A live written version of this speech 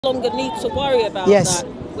longer need to worry about yes. that.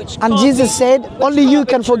 Which and Jesus said, only you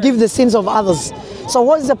can forgive the sins of others. So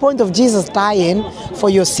what is the point of Jesus dying for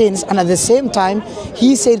your sins? And at the same time,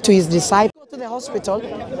 he said to his disciples, go to the hospital.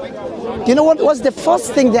 You know what's the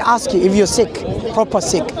first thing they ask you if you're sick, proper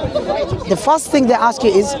sick? The first thing they ask you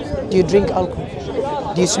is, do you drink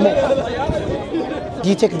alcohol? Do you smoke? Do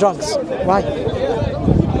you take drugs? Why?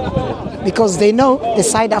 Because they know the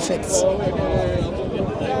side effects.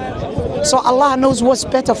 So Allah knows what's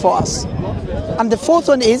better for us. And the fourth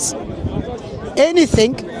one is,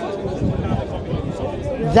 anything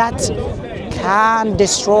that can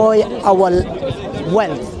destroy our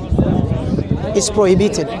wealth is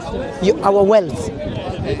prohibited. Our wealth,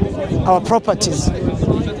 our properties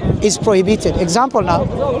is prohibited. Example now,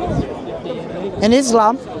 in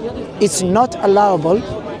Islam, it's not allowable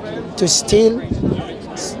to steal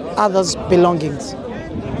others' belongings.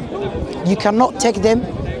 You cannot take them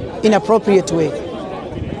in appropriate way.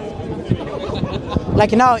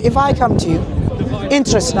 Like now, if I come to you,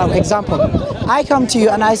 interest now, example, I come to you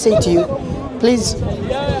and I say to you, please,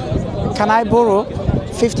 can I borrow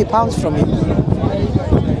 50 pounds from you?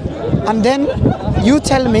 And then you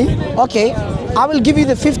tell me, okay, I will give you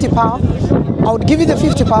the 50 pounds, I would give you the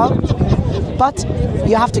 50 pounds, but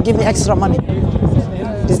you have to give me extra money.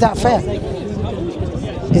 Is that fair?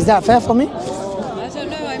 Is that fair for me? I don't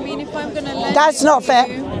know, I mean, if I'm going to lend That's not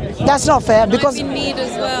fair. That's not fair because I'm in need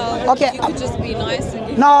as well. Okay. You could just be nice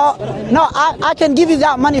and No, I can give you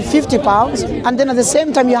that money, 50 pounds, and then at the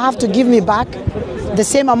same time you have to give me back the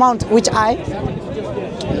same amount which I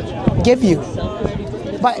gave you.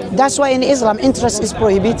 But that's why in Islam interest is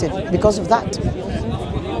prohibited because of that.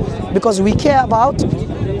 Because we care about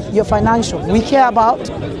your financial. We care about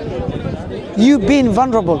you being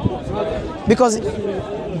vulnerable. Because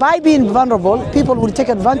by being vulnerable, people will take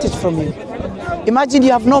advantage from you. Imagine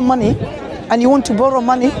you have no money and you want to borrow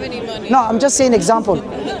money. No, I'm just saying example.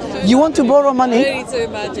 You want to borrow money. I don't need to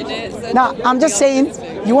imagine it. So No, I'm just saying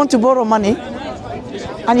you want to borrow money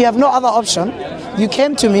and you have no other option. You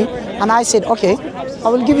came to me and I said, okay, I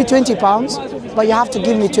will give you 20 pounds, but you have to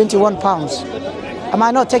give me 21 pounds. Am I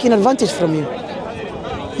not taking advantage from you?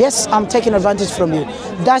 Yes, I'm taking advantage from you.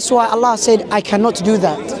 That's why Allah said, I cannot do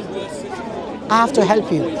that. I have to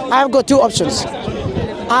help you. I have got two options.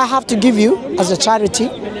 I have to give you as a charity,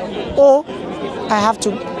 or I have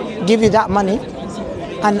to give you that money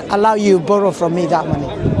and allow you to borrow from me that money.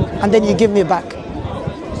 And then you give me back.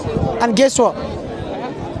 And guess what?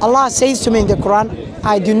 Allah says to me in the Quran,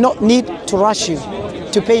 I do not need to rush you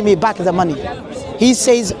to pay me back the money. He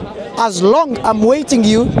says, as long I'm waiting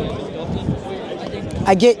you,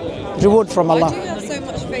 I get reward from Allah. Why do you have so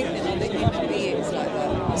much faith in other human beings like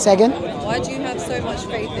that? Second? Why do you have so much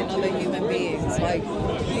faith in other human beings? Like,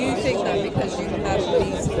 do you think that because you have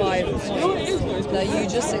these 5 points, that you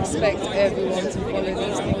just expect everyone to follow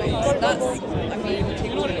these points? That's, I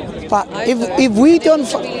mean... But if we don't...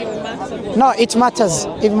 No, it matters.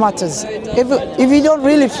 It matters. If we don't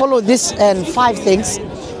really follow this 5 things,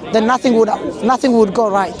 then nothing would go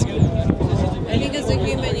right. I think as a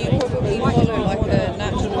human, you probably follow like a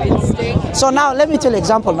natural instinct. So now, let me tell you an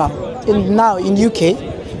example now. In UK,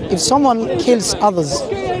 if someone kills others,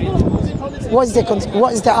 what is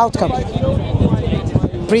the outcome?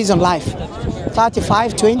 Prison life.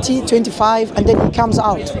 35, 20, 25, and then he comes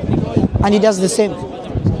out and he does the same.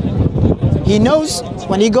 He knows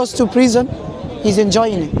when he goes to prison, he's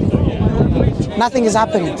enjoying it. Nothing is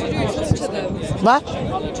happening. But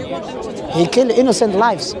he kills innocent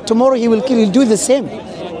lives. Tomorrow he'll do the same.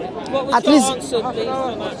 At least,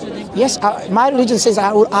 yes, my religion says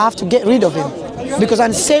I have to get rid of him because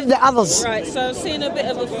I save the others. Right, so I've seen a bit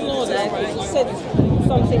of a flaw there. You said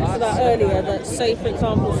something to that earlier, that say for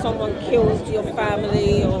example someone killed your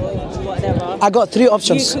family or whatever. I got 3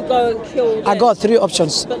 options. You could go and kill them. I got 3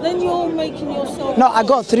 options. But then you're making yourself... No, I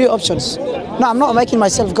got 3 options. No, I'm not making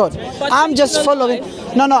myself God. I'm just following...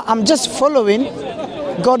 No, I'm just following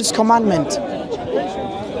God's commandment.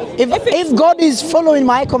 If God is following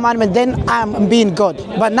my commandment, then I'm being God.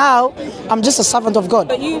 But now, I'm just a servant of God.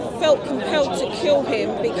 But you felt compelled to kill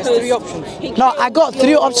him because... There's 3 options. No, I got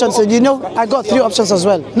 3 options. And you know, I got 3 options as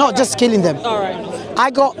well. Not just killing them. All right.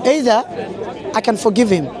 I got either I can forgive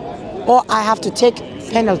him, or I have to take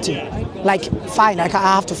penalty, like fine. I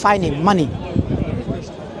have to fine him money.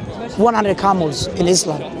 100 camels in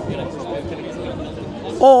Islam.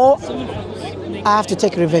 Or I have to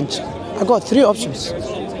take revenge. I got 3 options.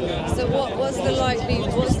 So what's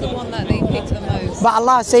the one that they pick the most? But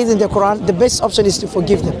Allah says in the Quran, the best option is to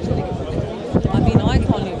forgive them. I mean, I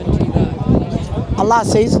can't even do that. Allah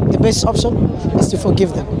says the best option is to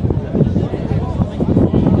forgive them.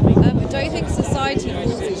 Don't you think society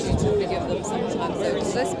forces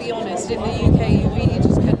let's be honest, in the UK, you really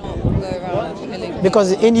just cannot go around killing people.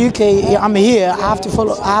 Because in UK, I'm here. I have to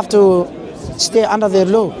follow. I have to stay under their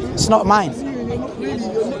law. It's not mine. So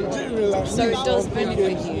it does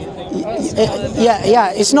benefit you.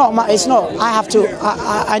 Yeah. It's not. It's not. I have to.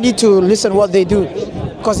 I need to listen what they do,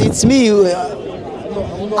 because it's me.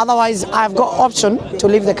 Otherwise, I've got option to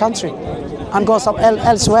leave the country and go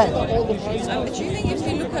elsewhere. But do you think if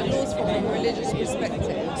you look at laws from a religious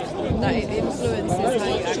perspective, that it influences how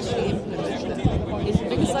you actually implement them?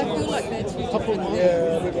 Because I feel like they're two different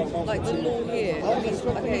things. Like the law here, I mean,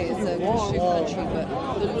 okay, it's a Christian country, but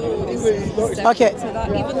the law is separate Okay. to that.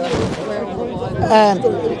 Even though we're on the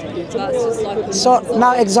Bible, that's just like a So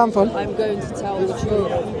now, example. I'm going to tell the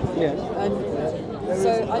truth. And so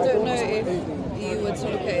I don't know if you were to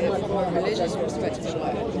look at it from a religious perspective,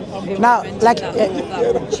 like Now, like,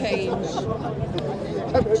 that would change.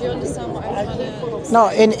 Do you understand what I'm trying to? No,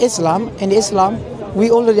 in Islam, we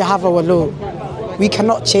already have our law. We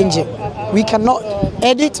cannot change it. We cannot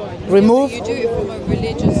edit, remove. You do it from a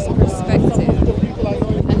religious perspective,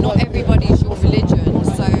 and not everybody's your religion.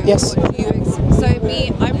 So Yes. so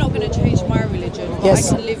me, I'm not going to change my religion. But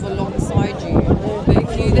Yes. I can live alongside you. But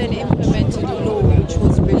if you then implemented a law which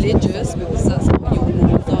was religious, because that's what your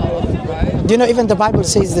laws are, right? Do you know even the Bible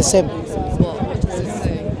says the same? What does it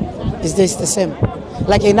say? Is this the same?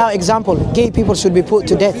 Like in our example, gay people should be put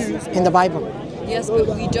to death in the Bible. Yes, but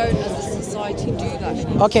we don't as a society do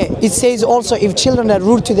that. Okay, it says also if children are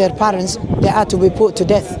rude to their parents, they are to be put to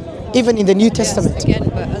death, even in the New Testament. Yes, again,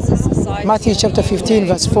 but as a society, Matthew chapter 15,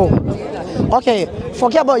 verse 4. Okay,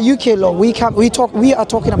 forget about UK law. We are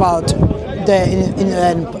talking about the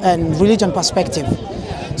in religion perspective.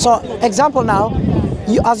 So, example now,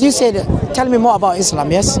 as you said, tell me more about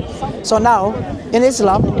Islam. Yes. So now, in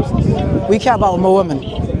Islam, we care about a woman.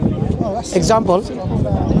 Example,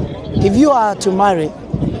 if you are to marry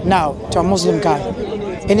now to a Muslim guy,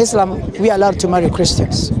 in Islam we are allowed to marry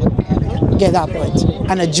Christians. Get that point?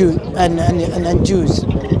 And a Jew and Jews,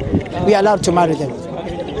 we are allowed to marry them.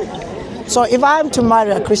 So if I am to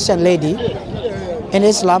marry a Christian lady in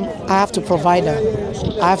Islam, I have to provide her.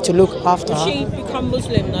 I have to look after her. She become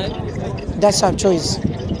Muslim though. That's her choice.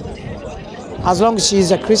 As long as she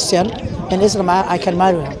is a Christian in Islam, I can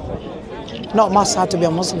marry her. Not must have to be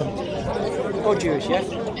a Muslim. Or Jewish, yeah?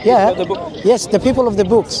 Yeah. The book. Yes, the people of the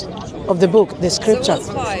books, the scripture.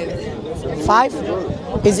 So what's 5?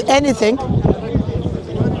 5 is anything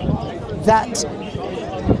that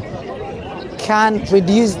can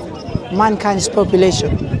reduce mankind's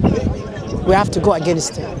population. We have to go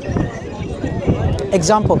against it.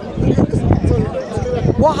 Example.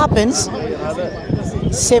 What happens?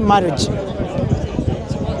 Same marriage.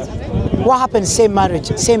 What happens? Same marriage,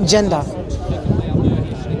 same gender.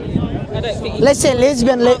 I don't think Let's say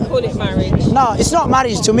lesbian. you can't call it marriage. No, it's not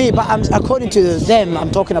marriage to me, but according to them,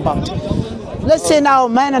 I'm talking about. Let's say now,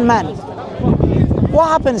 man and man. What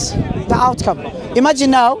happens? The outcome.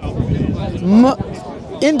 Imagine now,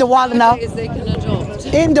 in the world now, Is they can adopt.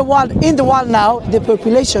 in the world now, the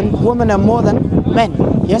population, women are more than men.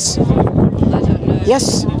 Yes. I don't know.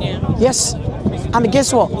 Yes. Yeah. Yes. And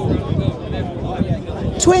guess what?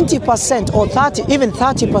 20% or 30, even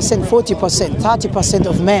 30%, 40%, 30%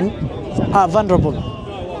 of men are vulnerable.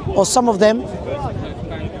 Or some of them,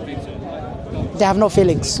 they have no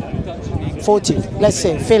feelings. 40, let's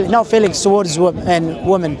say, no feelings towards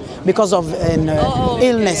women because of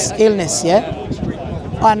illness, yeah?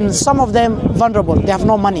 And some of them vulnerable, they have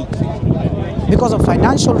no money. Because of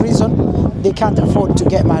financial reason, they can't afford to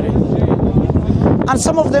get married. And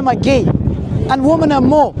some of them are gay, and women are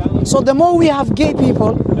more. So the more we have gay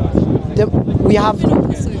people,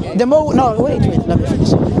 the more, no, wait, let me finish.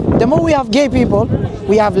 The more we have gay people,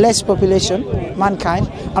 we have less population, mankind,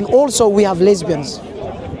 and also we have lesbians.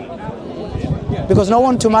 Because no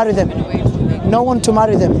one to marry them. No one to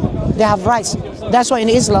marry them. They have rights. That's why in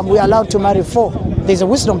Islam we are allowed to marry 4. There's a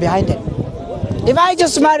wisdom behind it. If I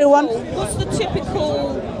just marry one, What's the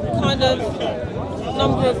typical kind of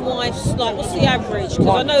number of wives? Like, what's the average? Because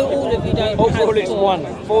I know all of you don't have Overall, it's 4.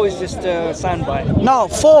 1. 4 is just a soundbite. no,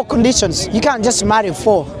 4 conditions. You can't just marry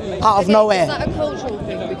 4 out of Is nowhere. that a cultural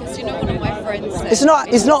thing? Because you know one of my friends said It's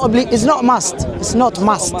not must. It's not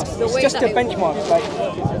must. the It's way just that a it- benchmark. Like,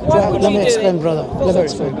 What would Let you me do? explain, brother. Let me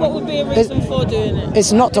explain. What would be a reason for doing it?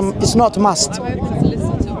 It's not must. I'm open to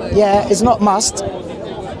listen to both. Yeah, it's not must.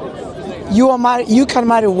 You can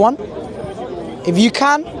marry 1. If you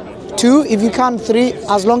can, 2. If you can, 3.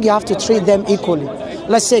 As long you have to treat them equally.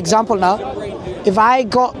 Let's say example now. If I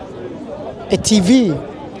got a TV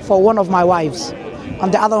for one of my wives,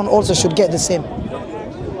 and the other one also should get the same.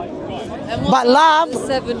 And what But about love- the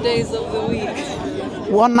 7 days of the week.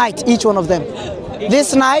 1 night, each one of them.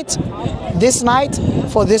 This night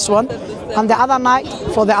for this one, and the other night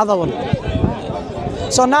for the other one.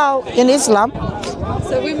 So now in Islam,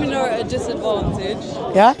 So women are at a disadvantage.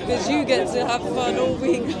 yeah? Because you get to have fun all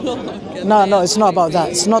week long. No, it's not about that.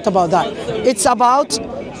 It's not about that. It's about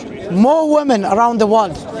more women around the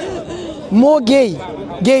world, more gay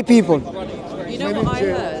people, You know what I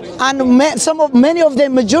heard? and many of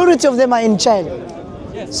them, majority of them are in jail.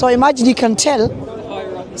 So imagine, you can tell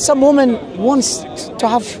some woman wants to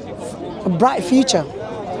have a bright future.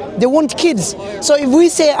 They want kids. So if we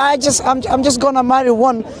say I'm just gonna marry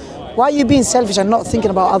one, why are you being selfish and not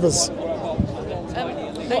thinking about others?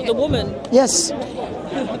 Not the woman. Yes.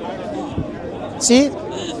 See?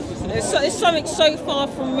 It's something so far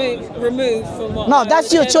from removed from what. No,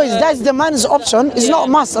 that's your choice. That's the man's option. It's not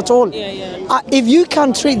must at all. Yeah. If you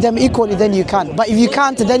can treat them equally, then you can. But if you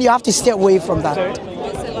can't, then you have to stay away from that.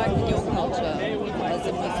 What's it like in your culture as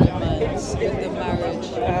a Muslim man with the marriage?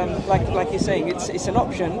 Like you're saying, it's an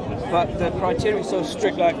option, but the criteria is so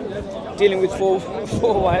strict. Like dealing with four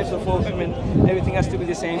wives or 4 women, everything has to be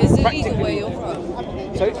the same. Is it illegal where you're from?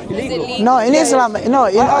 So illegal. No, in Islam, no,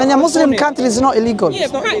 in a Muslim country, it's not illegal. Yeah,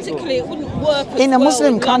 practically it wouldn't work. As In a well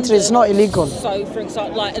Muslim in country, it's not London. illegal. So, for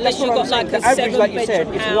example, like unless what you've I'm got like saying. a The average, like you said,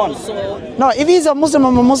 7-bedroom is one. house or. No, if he's a Muslim,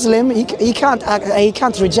 I'm a Muslim, he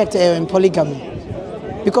can't reject polygamy,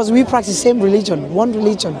 because we practice same religion, one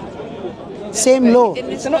religion, same law. In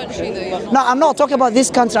this country, though, you're not. No, I'm not talking about this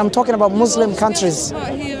country. I'm talking about Muslim countries. About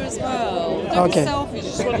here as well. Don't Okay. be selfish.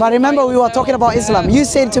 Just wanna But remember, we were yourself. talking about Islam. You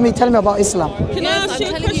said to me, tell me about Islam. Can I Yes, ask I'm you a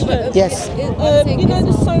telling question? but Yes. You know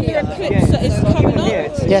the solar eclipse that is coming up?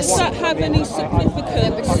 Yes. Does that have any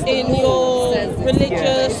significance in your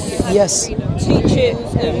religious Yes. teachings?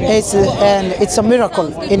 It's a miracle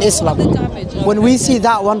in Islam. When we see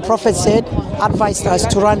that one, Prophet said, advised us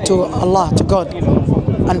to run to Allah, to God,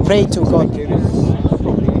 and pray to God. Yeah.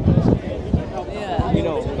 You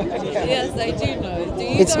know. Yes, I do know. Do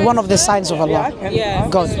you It's guys one of the know? signs of Allah. Yeah,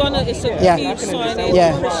 God. it's a Yeah. huge sign in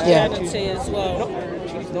Yeah, Christianity as well.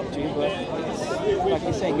 Choose not to, but it's, like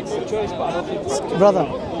you're saying, it's a choice, but I don't think it's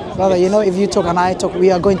Brother, you know, if you talk and I talk,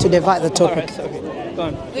 we are going to divide the topic. okay. Go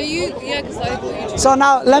on. No, yeah, because I thought you So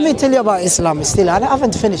now, let me tell you about Islam. Still, I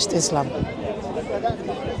haven't finished Islam.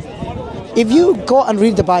 If you go and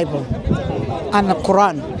read the Bible and the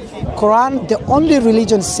Quran, the only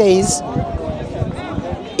religion says,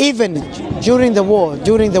 even during the war,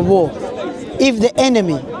 if the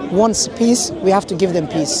enemy wants peace, we have to give them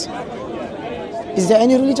peace. Is there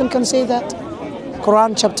any religion can say that?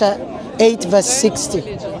 Quran chapter 8 verse 60.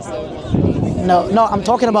 No, I'm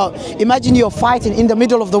talking about, imagine you're fighting in the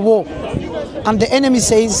middle of the war and the enemy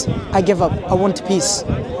says, I give up, I want peace.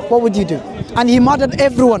 What would you do? And he murdered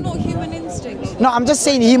everyone. not human instinct. No, I'm just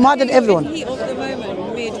saying he murdered everyone. In the heat of the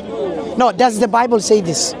moment, mid-war. No, does the Bible say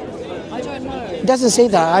this? I don't know. It doesn't say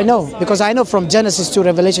that, I know. Because I know from Genesis to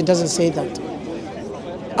Revelation it doesn't say that.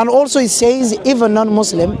 And also it says, if a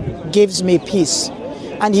non-Muslim gives me peace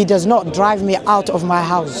and he does not drive me out of my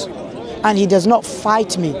house and he does not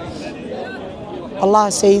fight me,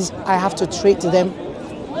 Allah says I have to treat them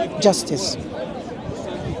justice.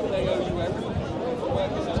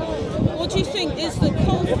 What do you think is the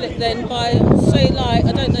conflict then by, say, like,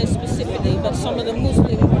 I don't know specifically, but some of the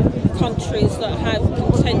Muslim countries that have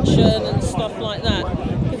contention and stuff like that?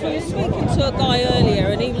 Because we were speaking to a guy earlier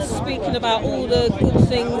and he was speaking about all the good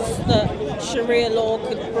things that Sharia law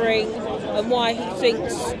could bring and why he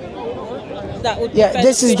thinks that would be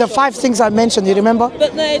This is the beneficial. 5 things I mentioned, you remember?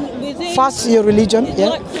 But then within, First, your religion,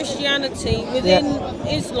 like Christianity, within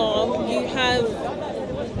Islam, you have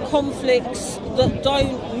conflicts that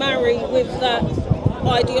don't marry with that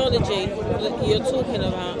ideology that you're talking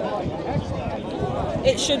about.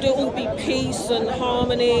 It should all be peace and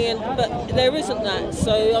harmony, but there isn't that.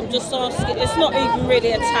 So I'm just asking, it's not even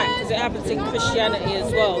really attack because it happens in Christianity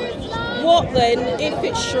as well. What then, if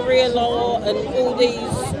it's Sharia law and all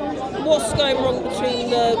these, what's going wrong between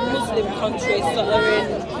the Muslim countries that are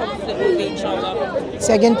in conflict with each other?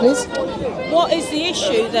 Say again, please. What is the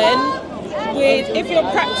issue then with, if you're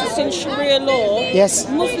practicing Sharia law, Yes.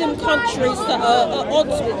 Muslim countries that are at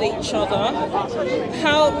odds with each other,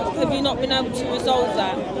 how have you not been able to resolve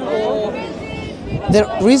that? Or The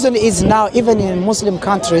reason is now, even in Muslim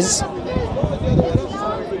countries,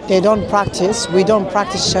 we don't practice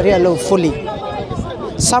Sharia law fully.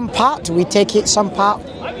 Some part we take it, some part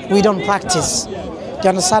we don't practice. Do you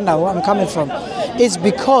understand now where I'm coming from? It's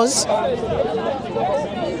because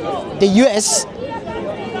the US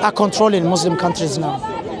are controlling Muslim countries now.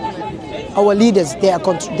 Our leaders,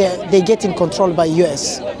 they get in control by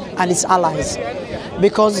US and its allies.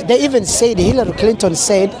 Because they even said, Hillary Clinton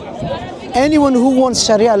said, anyone who wants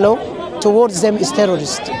Sharia law towards them is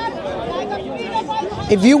terrorist.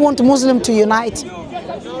 If you want Muslims to unite,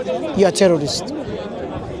 you are terrorist.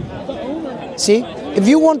 See, if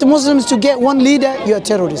you want Muslims to get one leader, you are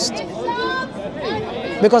terrorist.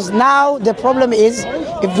 Because now the problem is,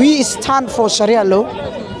 if we stand for Sharia law,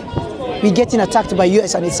 we're getting attacked by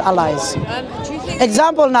US and its allies.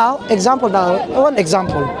 Example now, one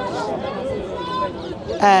example.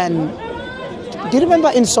 And do you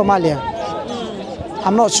remember in Somalia?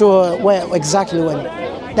 I'm not sure where exactly when.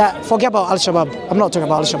 That forget about Al-Shabaab. I'm not talking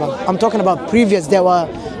about Al-Shabaab. I'm talking about previous. There were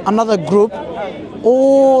another group.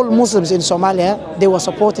 All Muslims in Somalia, they were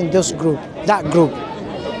supporting this group. That group.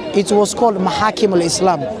 It was called Mahakim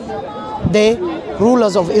al-Islam, the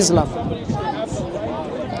rulers of Islam.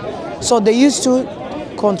 So they used to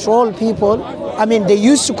control people. I mean, they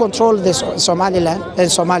used to control the Somaliland and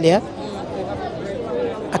Somalia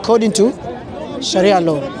according to Sharia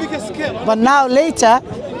law. But now later,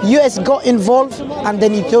 US got involved and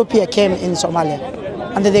then Ethiopia came in Somalia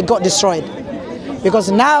and then they got destroyed. Because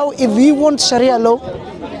now if we want Sharia law,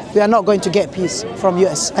 we are not going to get peace from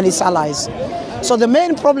US and its allies. So the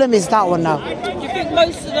main problem is that one now. You think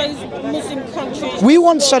most of those Muslim countries... We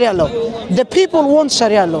want Sharia law. The people want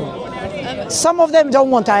Sharia law. Some of them don't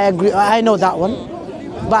want, I agree, I know that one.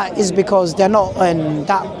 But it's because they're not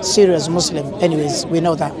that serious Muslim. Anyways, we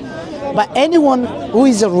know that. But anyone who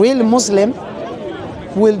is a real Muslim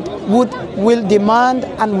will demand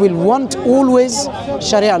and will want always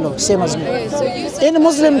Sharia law, same as me. In a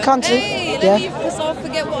Muslim country, because I'll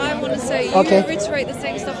forget what I want to say. You reiterate the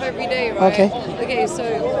same stuff every day, right? Okay, so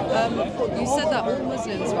you said that all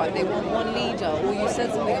Muslims, right, they want one leader, or you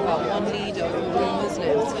said something about one leader for all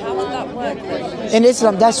Muslims. How would that work then? In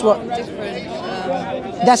Islam, that's what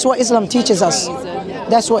Islam teaches us.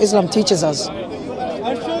 That's what Islam teaches us.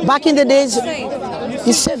 Back in the days,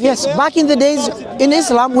 yes. Back in the days in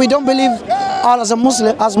Islam, we don't believe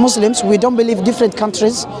as Muslims, we don't believe different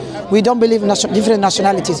countries, we don't believe different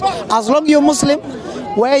nationalities. As long as you're Muslim,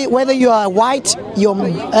 whether you are white, you're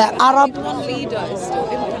Arab, one leader is still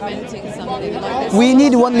implementing something like this. We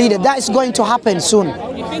need one leader. That is going to happen soon.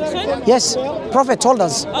 You think so? Yes, Prophet told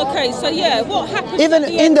us. Okay, so yeah, what happens? Even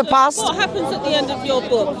in the past. What happens at the end of your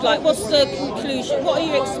book? Like, what's the conclusion? What are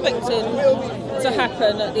you expecting to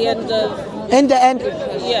happen at the end of? In the end,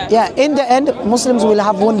 in the end, Muslims will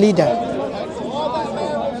have one leader.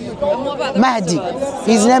 Mahdi.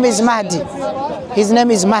 His name is Mahdi. His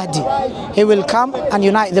name is Mahdi. He will come and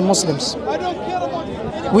unite the Muslims.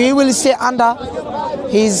 We will stay under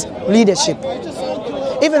his leadership.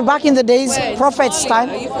 Even back in the days, Prophet's time.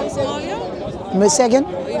 Are you from Somalia? Say again?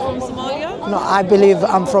 Are you from Somalia? No, I believe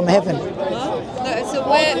I'm from heaven. No, so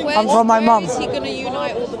where I'm from my mom. is he going to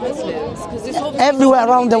unite all the Muslims? Everywhere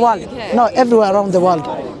around the world. No, everywhere around the world.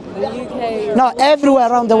 The UK. No, everywhere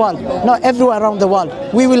around the world. No, everywhere around the world.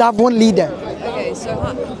 We will have one leader. Okay, so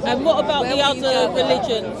and what about the other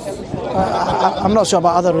religions? I'm not sure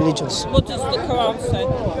about other religions. What does the Quran say?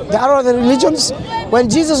 The other religions, when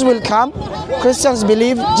Jesus will come, Christians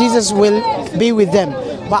believe Jesus will be with them.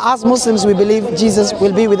 But as Muslims, we believe Jesus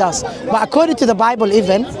will be with us. But according to the Bible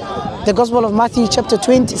even, the Gospel of Matthew chapter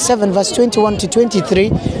 27 verse 21 to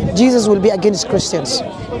 23, Jesus will be against Christians.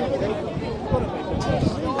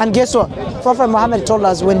 And guess what? Prophet Muhammad told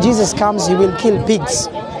us when Jesus comes, he will kill pigs.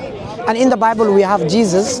 And in the Bible we have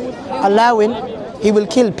Jesus allowing, he will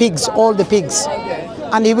kill pigs, all the pigs.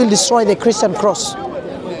 And he will destroy the Christian cross.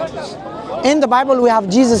 In the Bible we have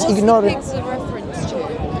Jesus ignoring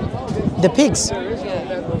the pigs.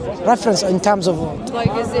 Reference in terms of what?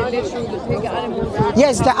 Like, is it literally the pig animals?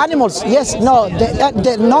 Yes, the animals. Yes, no,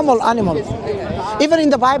 the normal animal. Even in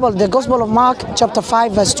the Bible, the Gospel of Mark, chapter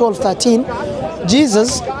 5, verse 12, 13,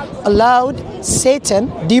 Jesus allowed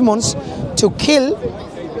Satan, demons, to kill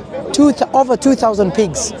over 2,000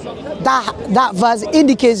 pigs. That verse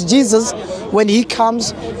indicates Jesus, when he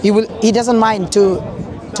comes, he doesn't mind to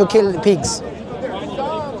kill pigs.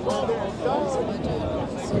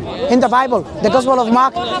 In the Bible, the Gospel of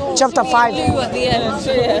Mark, chapter 5.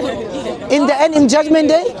 In the end, in Judgment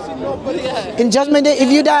Day, if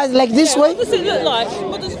you die like this way. What does it look like?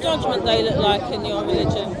 What does Judgment Day look like in your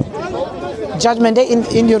religion? Judgment Day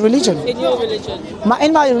in your religion? In your religion.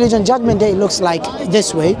 In my religion, Judgment Day looks like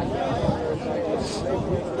this way.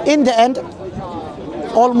 In the end,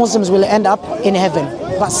 all Muslims will end up in heaven.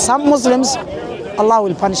 But some Muslims, Allah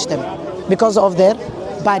will punish them because of their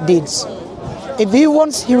bad deeds. If he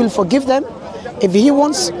wants, he will forgive them. If he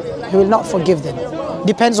wants, he will not forgive them.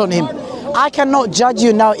 Depends on him. I cannot judge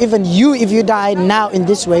you now, even you, if you die now in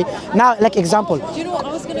this way. Now, like example. Do you know what?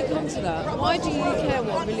 I was going to come to that. Why do you care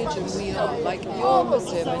religion we are. Like, you're a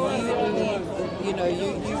Muslim and you believe, you know,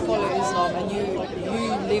 you follow Islam and you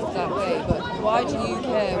live that way. But why do you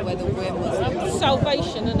care whether we're Muslims?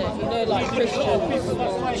 Salvation, isn't it? You know, like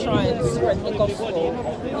Christians try and spread the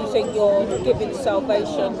gospel. You think you're giving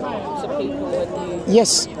salvation to people when you...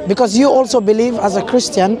 Yes, because you also believe as a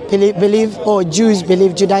Christian, believe or Jews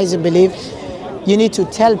believe, Judaism believe, you need to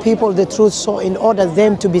tell people the truth so in order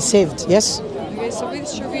them to be saved, yes? Okay, so with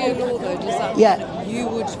Sharia law though, does that Yeah. mean you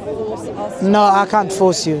would force us? No, I can't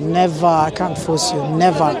force you. Never. I can't force you.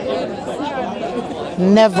 Never.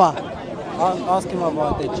 Never. Ask him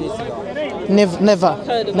about the jizya. Never.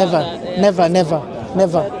 Heard about Never. that, yeah.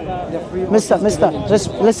 Never. Mister, just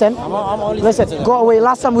listen. Listen, go away.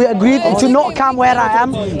 Last time we agreed to not come where I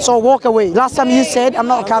am, so walk away. Last time you said I'm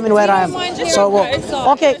not coming where I am, so walk.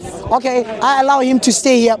 Okay, I allow him to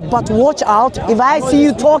stay here, but watch out. If I see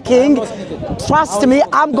you talking, trust me,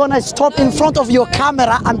 I'm gonna stop in front of your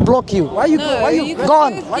camera and block you. Why you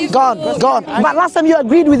Gone. But last time you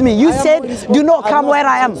agreed with me. You said do not come where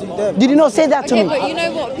I am. Did you not say that to Okay, me? but you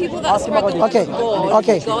know what? People that spread the Okay, God,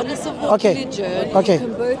 okay, regardless of what okay, religion, okay. you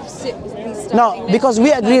can both be standing No, next because to we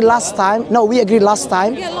each agreed other. last time. No, we agreed last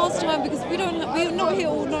time. Yeah, last time because we're not here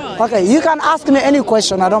all night. Okay, you can ask me any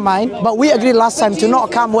question, I don't mind. But we agreed last time to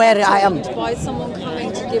not come where I am. By someone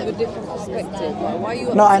coming to give a different perspective. Like, why are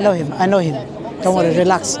you No, I upset? know him. Don't worry, So it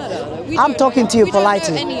relax. doesn't matter. We I'm don't talking know- to you we don't know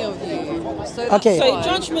politely. any of you. So Okay. that's So fine.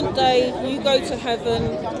 Judgment Day, you go to heaven.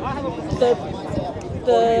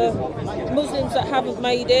 The Muslims that haven't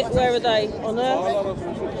made it, where are they? On earth?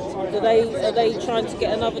 Are they trying to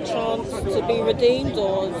get another chance to be redeemed,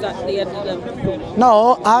 or is that the end of them?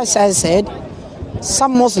 No, as I said,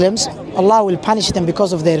 some Muslims, Allah will punish them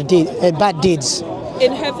because of their bad deeds.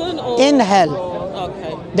 In heaven or In hell,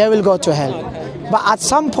 Okay. they will go to hell. Okay. But at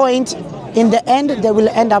some point, in the end, they will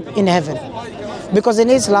end up in heaven. Because in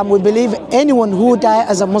Islam, we believe anyone who dies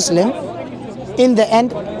as a Muslim, in the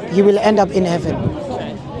end, he will end up in heaven.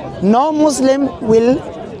 No Muslim will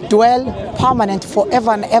dwell permanent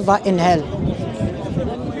forever and ever in hell.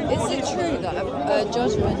 Is it true that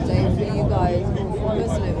Judgment Day for you guys, for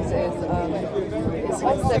Muslims, is it's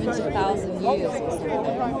like 70,000 years or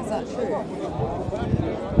something? Is that true?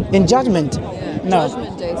 In judgment, Yeah. no.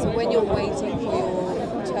 Judgment Day. So when you're waiting for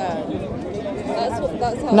your turn,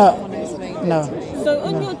 that's how No. someone explained it No. to me. So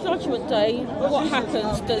on your Judgment Day, what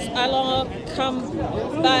happens? Does Allah come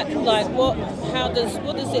back? Like what?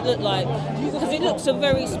 What does it look like? Because it looks a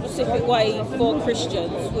very specific way for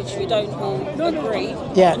Christians, which we don't all agree.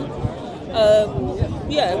 Yeah.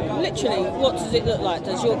 Yeah, literally, what does it look like?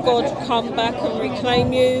 Does your God come back and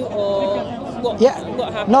reclaim you, or what? Yeah.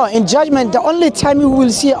 What happens? No, in judgment, the only time you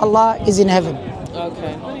will see Allah is in heaven.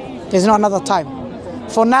 Okay. There's no another time.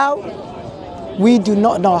 For now, we do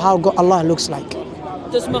not know how Allah looks like.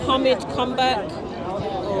 Does Muhammad come back?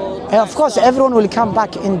 Or Of course, everyone will come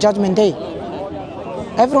back in Judgment Day.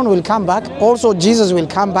 Everyone will come back. Also, Jesus will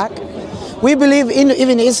come back. We believe in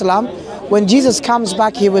even Islam, when Jesus comes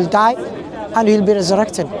back, he will die and he will be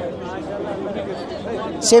resurrected.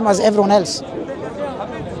 Same as everyone else.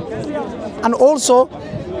 And also,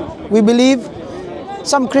 we believe,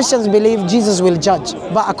 some Christians believe Jesus will judge.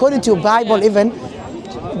 But according to Bible even,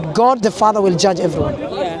 God the Father will judge everyone.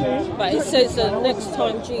 Yeah, but it says that next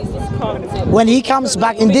time Jesus comes, When he comes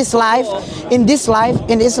back in this life, in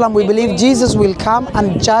Islam we believe Jesus will come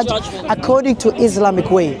and judge according to Islamic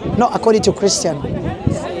way, not according to Christian.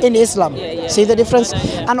 In Islam, see the difference?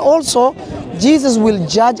 And also, Jesus will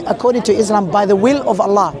judge according to Islam by the will of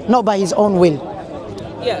Allah, not by his own will.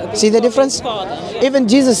 Yeah, See the difference? Father, yeah. Even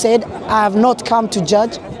Jesus said, I have not come to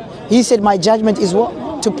judge. He said, my judgment is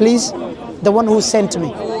what? To please the one who sent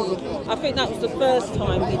me. I think that was the first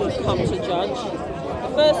time he didn't come to judge.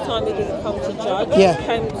 The first time he didn't come to judge, Yeah. he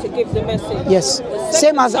came to give the message. Yes. The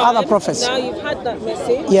Same second as other time, prophets. Now you've had that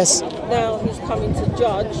message. Yes. Now he's coming to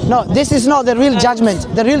judge. No, this is not the real judgment.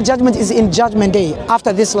 The real judgment is in Judgment Day,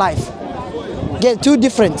 after this life. Get two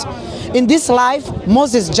different. In this life,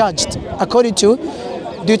 Moses judged according to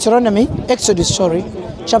Deuteronomy, Exodus,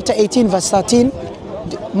 chapter 18, verse 13.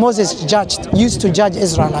 Moses used to judge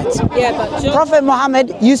Israelites. Yeah, but Prophet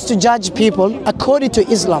Muhammad used to judge people according to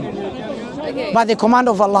Islam, by the command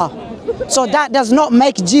of Allah. So that does not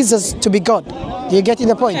make Jesus to be God. Do you get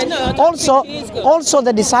the point? Okay, no, I don't also, think he is God. also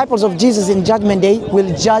the disciples of Jesus in Judgment Day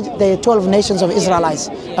will judge the 12 nations of Israelites,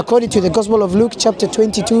 according to the Gospel of Luke, chapter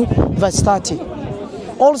 22, verse 30.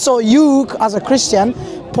 Also, you as a Christian,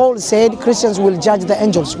 Paul said Christians will judge the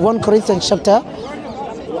angels. 1 Corinthians chapter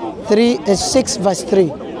 6, verse 3.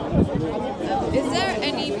 Is there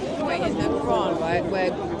any point in the Quran, right,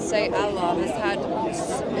 where say Allah has had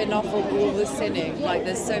enough of all the sinning, like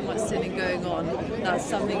there's so much sinning going on that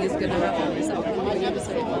something is going to happen. Is that what you were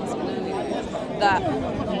saying? That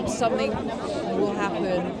something will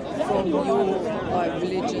happen from your like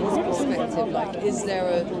religion's perspective. Like, is there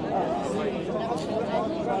a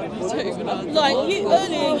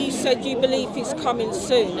earlier you said you believe he's coming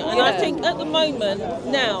soon, and I think at the moment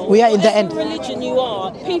now we are in the end. Religion you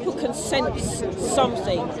are, people can sense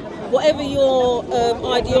something. Whatever your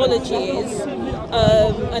ideology is,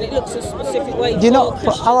 and it looks a specific way. You know,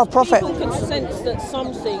 our prophet. People can sense that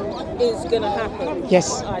something is going to happen.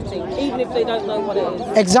 Yes. I think, even if they don't know what it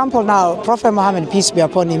is. Example now, Prophet Muhammad, peace be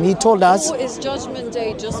upon him, he told us. Or is Judgment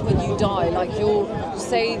Day just when you die? Like you'll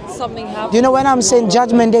say something happens. You know, when I'm saying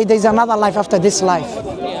Judgment Day, there's another life after this life.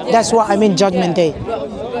 Yeah. That's what I mean, Judgment Day. But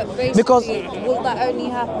basically, because will that only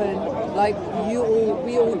happen like we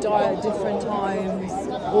all die at different times,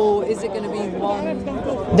 or is it going to be one?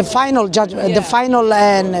 The final judgment, the final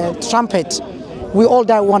trumpet, we all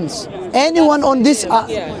die once. Anyone on this earth,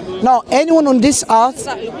 no, anyone on this earth,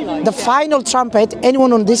 the final trumpet,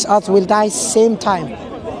 anyone on this earth will die same time.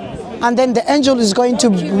 And then the angel is going to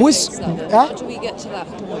whisper. How do we get to that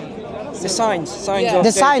point? The signs.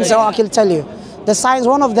 The signs, I can tell you. The signs,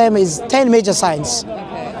 one of them is 10 major signs.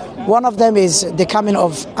 Okay. One of them is the coming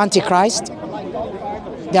of Antichrist,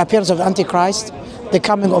 the appearance of Antichrist, the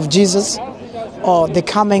coming of Jesus, or the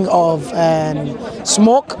coming of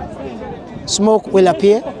smoke. Smoke will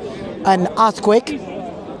appear, an earthquake,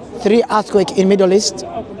 3 earthquakes in Middle East,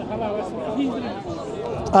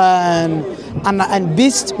 and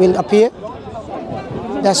beast will appear.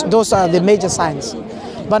 Those are the major signs.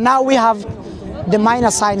 But now we have the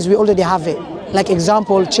minor signs, we already have it. Like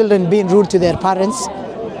example, children being rude to their parents.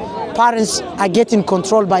 Parents are getting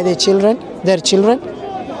controlled by their children.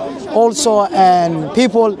 Also,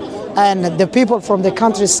 the people from the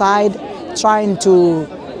countryside trying to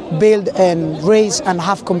build and raise and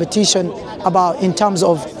have competition about in terms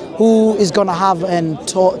of who is going to have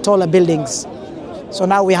taller buildings. So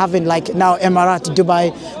now we're having like now Emirat,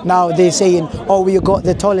 Dubai, now they're saying, oh, we got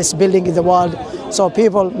the tallest building in the world. So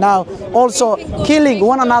people now also killing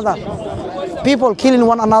one another. People killing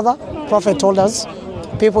one another. Prophet told us,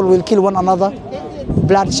 people will kill one another.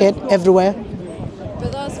 Bloodshed everywhere.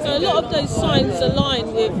 So a lot of those signs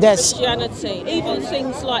align with Christianity. Even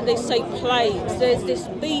things like they say plagues. There's this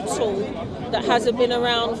beetle that hasn't been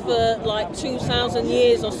around for like 2,000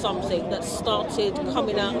 years or something that started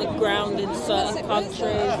coming out of the ground in certain countries.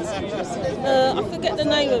 I forget the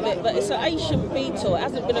name of it, but it's an ancient beetle. It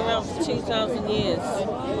hasn't been around for 2,000 years.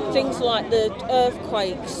 Things like the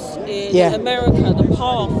earthquakes in America, the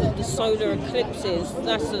path of the solar eclipses,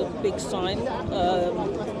 that's a big sign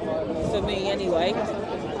for me anyway.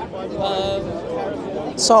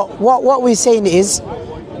 So what we're saying is,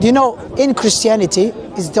 you know, in Christianity,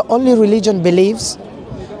 is the only religion believes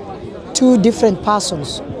 2 different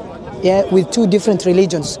persons, with 2 different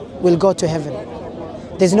religions will go to heaven.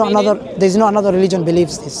 There's no another religion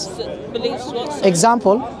believes this. Believes what?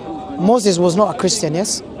 Example, Moses was not a Christian,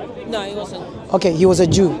 yes? No, he wasn't. Okay, he was a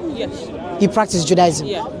Jew. Yes. He practiced Judaism.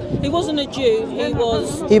 Yeah. He wasn't a Jew,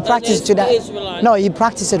 he practiced Judaism. Israelite. No, he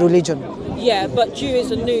practiced a religion. Yeah, but Jew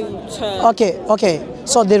is a new term. Okay.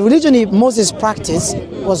 So the religion Moses practiced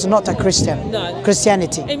was not a Christian. No.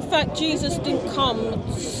 Christianity. In fact, Jesus didn't come.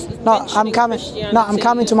 I'm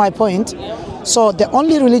coming to my point. Yeah. So the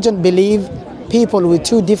only religion believe people with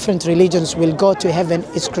 2 different religions will go to heaven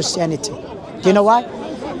is Christianity. Do you know why?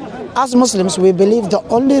 As Muslims, we believe the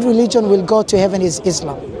only religion will go to heaven is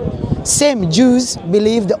Islam. Same Jews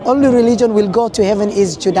believe the only religion will go to heaven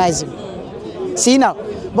is Judaism. See now,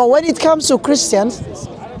 but when it comes to Christians,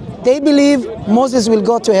 they believe Moses will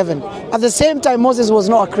go to heaven. At the same time, Moses was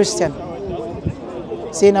not a Christian.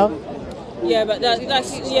 See now? Yeah, but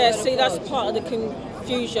that's part of the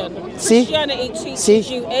confusion. See? Christianity teaches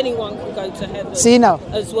you anyone can go to heaven. See now?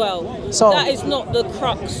 As well. So that is not the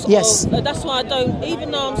crux. Yes. That's why I don't,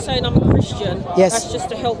 even though I'm saying I'm a Christian, that's just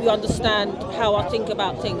to help you understand how I think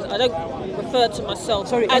about things. I don't refer to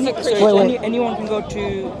myself as a Christian. Anyone can go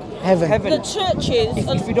to heaven. The churches,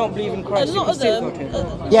 if you don't believe in Christ, a lot of them,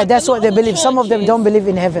 that's what they believe. Some of them don't believe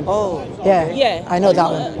in heaven. Oh. Yeah. I know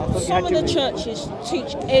that one. Some of the churches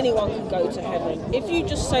teach anyone can go to heaven. If you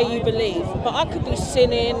just say you believe, but I could be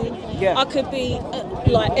sinning, I could be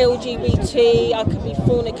like LGBT, I could be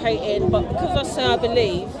fornicating, but because I say I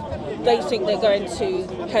believe, they think they're going to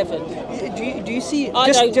heaven. Do you see?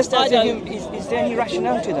 Is there any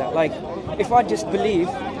rationale to that? Like, if I just believe,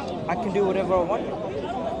 I can do whatever I want.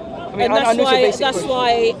 I mean, and that's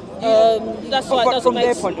why That's why it But doesn't from make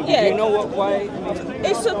their sense. point of view, do you know why?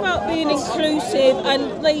 It's about being inclusive,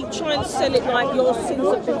 and they try and sell it like your sins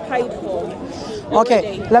have been paid for.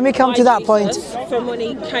 Okay, already let me come by to that Jesus point. From when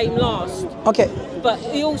he came last. Okay, But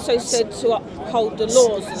he also said to uphold the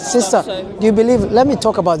laws and sister, stuff. So do you believe, let me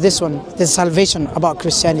talk about this one, the salvation about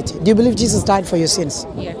Christianity. Do you believe Jesus died for your sins?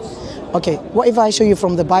 yes. Okay, what if I show you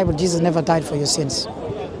from the Bible Jesus never died for your sins?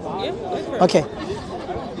 Yeah, go for it. Okay.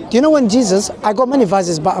 Do you know when Jesus, I got many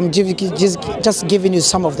verses, but I'm just giving you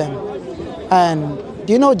some of them. And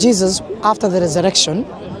do you know Jesus, after the resurrection,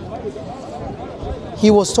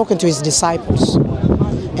 he was talking to his disciples.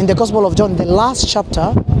 In the Gospel of John, the last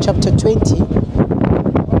chapter, chapter 20,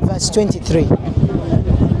 verse 23.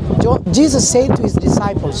 Jesus said to his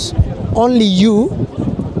disciples, only you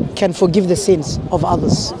can forgive the sins of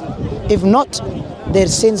others. If not, their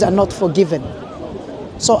sins are not forgiven.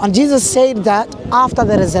 So, and Jesus said that after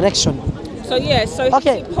the resurrection. So yeah, so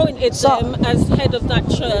Okay, he appointed so- them as head of that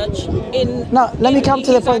church in. No, let me in come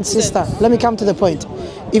to the his point, absence. sister. Let me come to the point.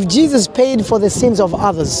 If Jesus paid for the sins of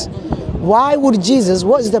others, why would Jesus,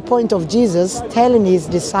 what is the point of Jesus telling his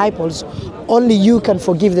disciples, only you can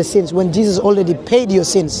forgive the sins, when Jesus already paid your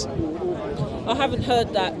sins? I haven't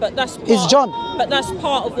heard that, but that's part, It's John. But that's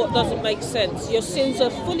part of what doesn't make sense. Your sins are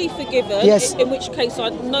fully forgiven. Yes. In which case, I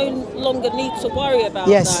no longer need to worry about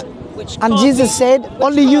Yes. that. Which And can't Jesus be- said, which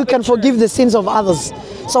only can't you be can true. forgive the sins of others.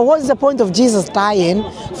 So what is the point of Jesus dying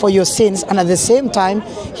for your sins? And at the same time,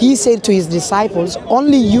 he said to his disciples,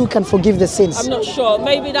 only you can forgive the sins. I'm not sure.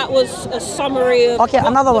 Maybe that was a summary of Okay,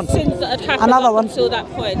 another the one. sins that had happened Another up one. until that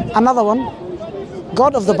point. Another one,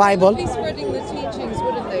 God of the Bible. Be spreading the teachings,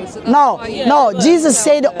 wouldn't they? So that's No, why you no, put it Jesus out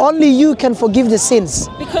said there. only you can forgive the sins.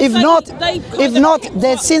 Because If they not, kind of-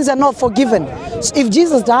 their sins are not forgiven. So if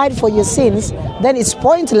Jesus died for your sins, then it's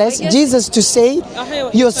pointless I guess- Jesus to say I hear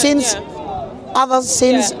what your you're saying, sins, yeah. other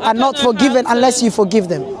sins Yeah, I are don't not know how forgiven to- unless you forgive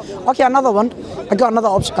them. Okay, another one. I got another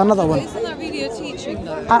option. Another one. Isn't that really a teaching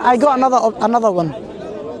though? I got another one.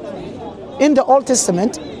 In the Old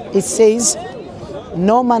Testament, it says,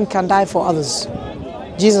 no man can die for others.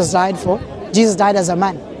 Jesus died as a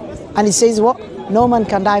man. And it says what? No man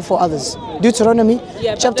can die for others. Deuteronomy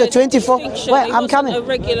Yeah, but chapter there's a 24. distinction. Wait, He I'm wasn't coming. a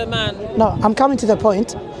regular man. No, I'm coming to the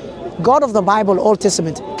point. God of the Bible, Old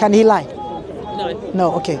Testament, can he lie? No.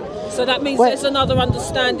 No, okay. So that means Wait. there's another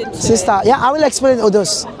understanding to Sister, it. yeah, I will explain all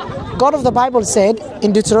those. God of the Bible said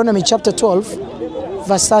in Deuteronomy chapter 12,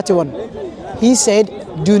 verse 31, he said,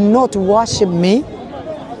 do not worship me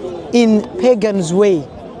in pagan's way.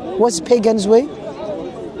 What's pagan's way?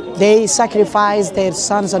 They sacrifice their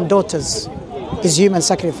sons and daughters. It's human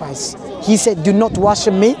sacrifice. He said, do not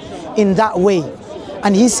worship me in that way.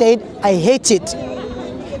 And he said, I hate it.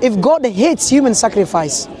 If God hates human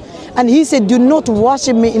sacrifice, and he said, do not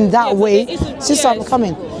worship me in that Yeah, but way, it isn't- sister, I'm yes.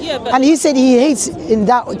 coming. Yeah, but- And he said he hates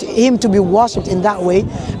him to be worshipped in that way.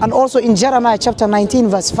 And also in Jeremiah chapter 19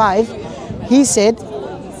 verse 5, he said,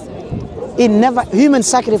 human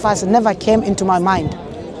sacrifice never came into my mind.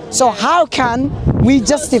 So how can we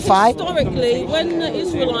justify? Historically, when the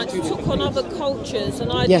Israelites took on other cultures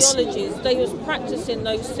and Yes. ideologies, they was practicing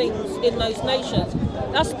those things in those nations.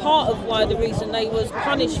 That's part of why the reason they was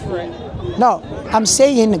punished for it. No, I'm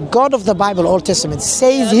saying God of the Bible, Old Testament,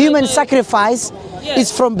 says Yeah, human no. sacrifice Yeah.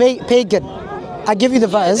 is from pagan. I give you the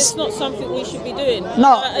Yeah, verse. it's not something we should be doing.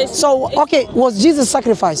 No, It's- so it's- okay, was Jesus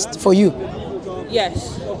sacrificed for you?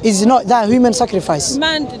 Yes. Is not that human sacrifice?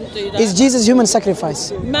 Man didn't do that. Is Jesus human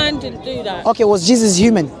sacrifice? Man didn't do that. Okay, was Jesus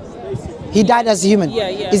human? He died as human. Yeah,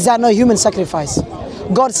 yeah. Is that not human sacrifice?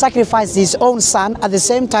 God sacrificed his own son. At the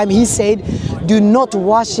same time, he said, do not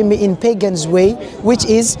worship me in pagan's way, which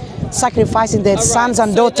is sacrificing their All right, sons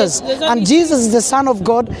and so daughters. there's only And Jesus is the son of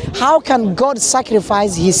God. How can God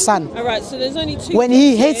sacrifice his son? All right, so there's only two. When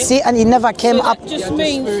he things hates here. it and he never came So up. that just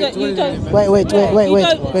means that you don't. Wait, you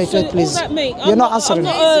don't- so please. All that means, You're not answering.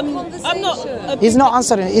 I'm not. He's not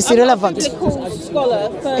answering. It's I'm irrelevant. Not a biblical scholar.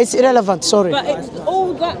 It's irrelevant, sorry. But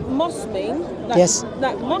all that must mean. That, Yes.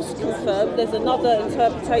 That must confirm there's another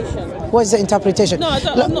interpretation. What is the interpretation? No, I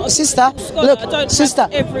don't. Look, I'm not a sister, scholar. look, I don't have sister.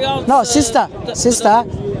 every answer No, sister, that- sister.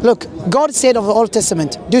 Look, God said of the Old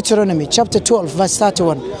Testament, Deuteronomy chapter 12, verse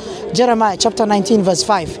 31, Jeremiah chapter 19, verse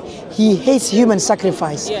 5, he hates human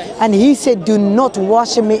sacrifice. Yes. And he said, do not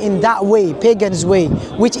worship me in that way, pagan's way,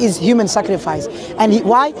 which is human sacrifice. And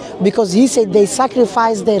why? Because he said they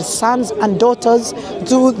sacrifice their sons and daughters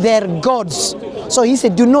to their gods. So he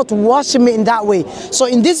said, do not worship me in that way. So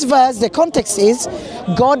in this verse, the context is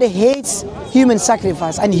God hates human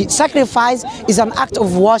sacrifice, and sacrifice is an act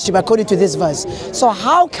of worship according to this verse. So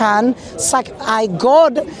how can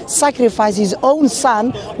God sacrifice his own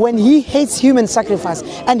son when he hates human sacrifice?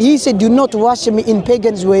 And he said, do not worship me in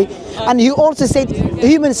pagan's way. And he also said,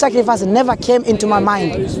 human sacrifice never came into my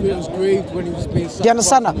mind. Do you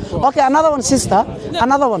understand that? Okay, another one, sister.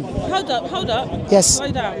 Another one. Hold up. Yes.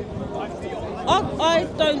 Slow down. I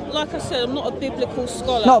don't, like I said, I'm not a biblical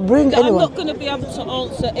scholar. No, bring anyone. I'm not going to be able to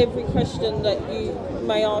answer every question that you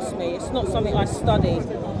may ask me. It's not something I study.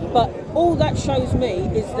 But all that shows me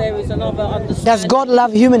is there is another understanding. Does God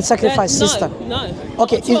love human sacrifice, sister? No.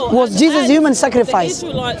 Okay, was Jesus human sacrifice? The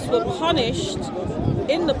Israelites were punished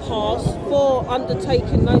in the past for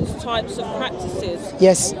undertaking those types of practices.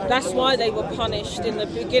 Yes. That's why they were punished in the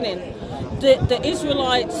beginning. The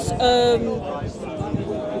Israelites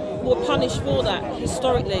were punished for that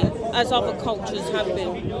historically, as other cultures have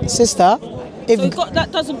been. Sister, that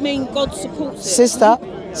doesn't mean God supports it.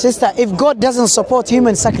 Sister, if God doesn't support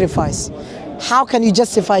human sacrifice, how can you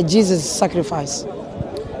justify Jesus' sacrifice?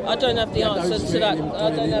 I don't have the answer to that.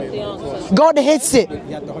 I don't have the answer. God hates it.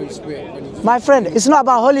 My friend, it's not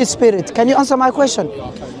about Holy Spirit. Can you answer my question?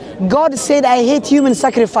 God said, I hate human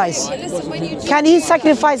sacrifice. Can he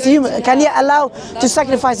sacrifice human? Can he allow to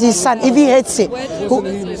sacrifice his son if he hates it?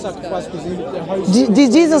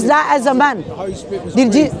 Did Jesus die as a man?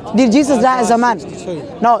 Did Jesus die as a man?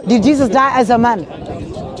 No, did Jesus die as a man?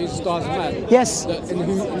 Jesus died as a man? Yes.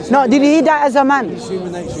 No, did he die as a man?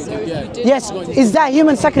 Yes. Is that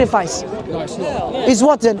human sacrifice? No, it's not. It's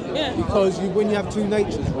what then? Because when you have two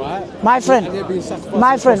natures, right? My friend,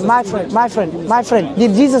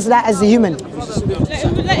 did Jesus die as a human?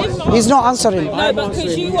 He's not answering. No,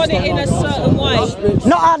 because you want it in a certain way.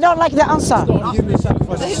 No, I don't like the answer.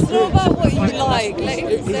 It's not about what you like. Let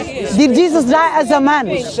him say it. Did Jesus die as a man?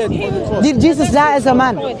 Did Jesus die as a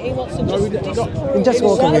man? Just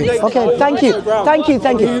walk away. Okay, thank you.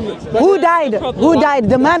 Who died?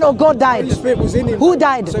 The man or God died? Who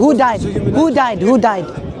died? Who died?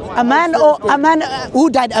 A man or a man? Who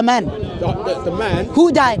died? A man. The man.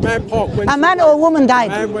 Who died? A man or a woman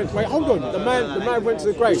died? Wait, hold on. The man went to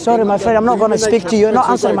the grave. Sorry, my friend, I'm not going to speak to you. You're not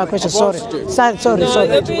answering my question. Sorry.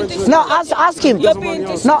 No, ask him.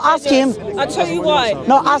 No, ask him. I'll tell you why.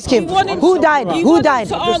 No, ask him. Who died? Who died?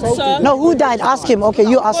 No, who died? Ask him. Okay,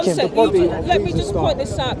 you ask him. Let me just point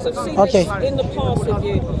this out, because I've seen this in the past with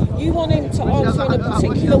you. You want him to answer in a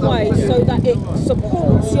particular way so that it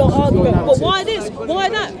supports your argument. But why this? Why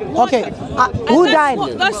that? Okay, who died?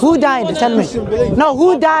 Who died? Tell me. No,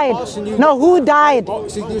 who died? No, who died?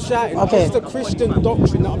 Okay. It's the Christian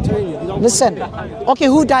doctrine that I'm telling you. Listen. Okay,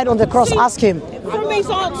 who died on the cross? Ask him. From his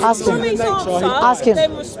answer. Ask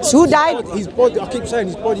him. So who died? His body. I keep saying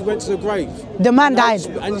his body went to the grave. The man died.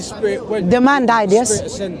 And his spirit went. The man died.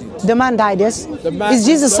 Yes. The man died. Yes. Is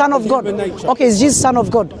Jesus Son of God? Okay, is Jesus Son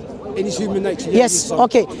of God? In his human nature. Yes.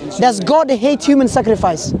 Okay. Does God hate human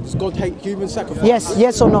sacrifice? Does God hate human sacrifice? Yes.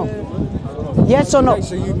 Yes or no? Yes or no?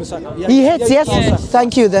 He hates. Yes.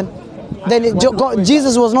 Thank you. Then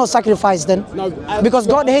Jesus was not sacrificed then, because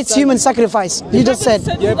God hates human sacrifice. He just said.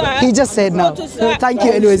 He just said no. Thank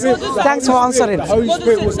you. Anyways, thanks for answering.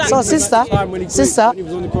 So, sister,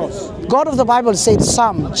 God of the Bible said,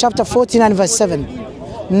 Psalm chapter 49 verse 7,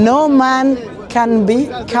 no man can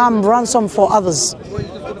become ransom for others.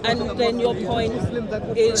 And then your point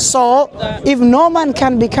is, so if no man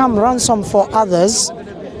can become ransom for others,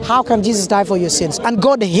 how can Jesus die for your sins? And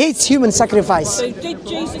God hates human sacrifice. So did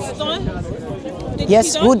Jesus die?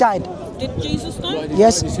 Yes. Who died? Did Jesus die?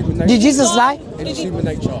 Yes. Did Jesus die? In his human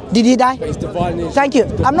nature. Did he die? His divine nature. Thank you.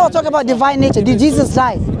 I'm not talking about divine nature. Did Jesus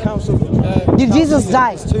die? Did Jesus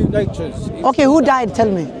die? Two natures. Okay, who died? Tell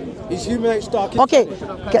me. His human nature. Okay.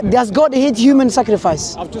 Does God hate human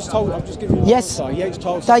sacrifice? I've just given you yes. He hates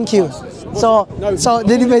child Thank you. So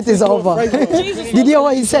the debate is over. Did you hear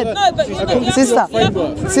what he said? No, but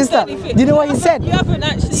sister, did you know what he said?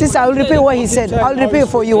 Sister, I will repeat what he said. I'll repeat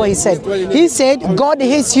for you what he said. He said God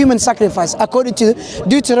hates human sacrifice according to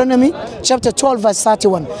Deuteronomy chapter 12 verse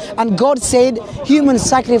 31. And God said human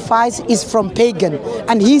sacrifice is from pagan.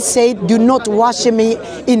 And he said do not worship me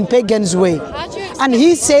in pagan's way. And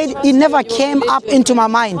he said it never came up into my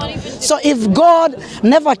mind. So if God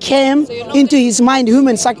never came into his mind,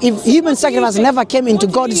 if human sacrifice never came into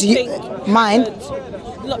God's mind,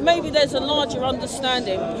 like, maybe there's a larger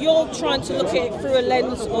understanding. You're trying to look at it through a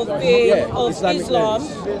lens of being of Islamic Islam.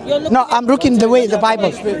 lens. You're looking No, I'm looking the way the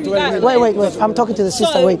Bible. through that Wait. lens. I'm talking to the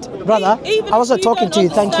sister. So, Wait, brother. even I was if not talking don't to you.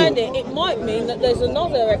 Thank you. understand It might mean that there's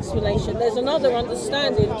another explanation. There's another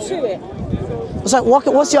understanding to it. So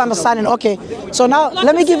what's your understanding? Okay, so now Like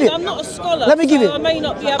let me I give said, you. I'm not a scholar. Let me give so you. I may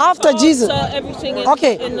not be able After to Jesus. answer everything in,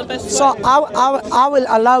 Okay, in the best so way. I will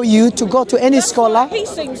allow you to go to any That's scholar. fine. He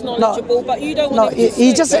seems knowledgeable, but you don't No, want him to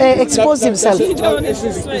he just speak. exposed himself. You don't want him It's, to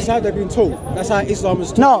it's speak. how they've been taught. That's how Islam is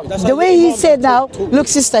taught. No, That's the how way he Imam said now, taught. look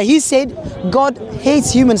sister, he said God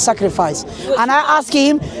hates human sacrifice. And I asked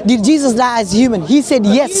him, did Jesus die as human? He said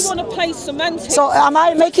You yes. want to play semantics. So am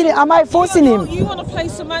I forcing him? You want to play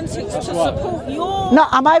semantics to support your No,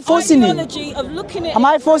 am I forcing him? ideology of looking at Am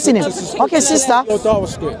I it forcing him? a particular Okay, sister. lens. Your Dawah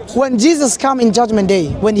script. When Jesus come in judgment day,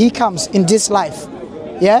 when he comes in this life,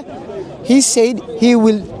 yeah, he said he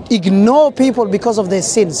will ignore people because of their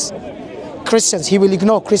sins. Christians, he will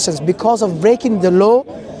ignore Christians because of breaking the law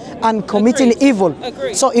and committing Agreed. evil.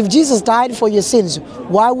 Agreed. So if Jesus died for your sins,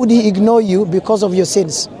 why would he ignore you because of your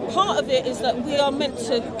sins? Part of it is that we are meant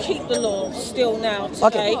to keep the law still now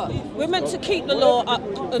today. Okay. We're meant to keep the law up.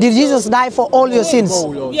 Did Jesus die for all your sins?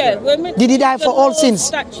 Yeah, we're meant Did he to die keep for the all laws, sins?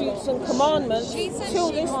 statutes and commandments She said till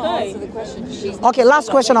she this can't day. answer the question. She's Okay, last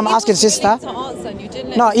question I'm asking, sister. To answer and you didn't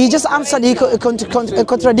let No, me he just finish. answered, he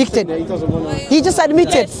contradicted. He doesn't want to. He just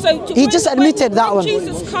admitted. Yeah, so He when- just admitted when that one.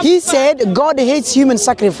 Jesus comes He back- said God hates human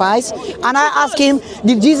sacrifice, and I asked him,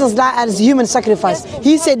 did Jesus die as human sacrifice?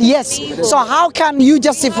 He said yes. So how can you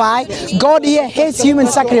justify God here hates human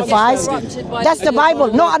sacrifice? That's the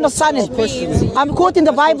Bible. No understanding. I'm quoting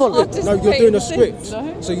the Bible. No, you're doing a script.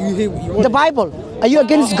 So you want The Bible. Are you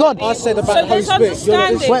against God? I said about So the Holy there's Spirit. You're not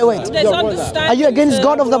understanding. Wait, wait. There's You don't want that. understanding. Are you against to-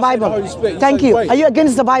 God of the Holy Bible? Spirit. Thank So you. wait. Are you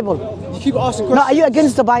against the Bible? You keep asking No, questions. are you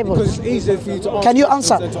against the Bible? Because it's easier for you to answer. Can you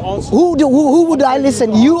answer? than to answer. Who would I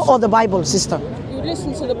listen, you or the Bible, sister? You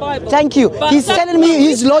listen to the Bible. Thank you. But He's that- telling me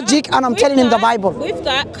his with logic and I'm with telling him the that- Bible. With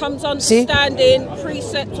that comes understanding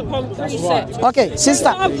precept upon precept. Okay,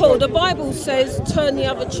 sister. For example, the Bible says turn the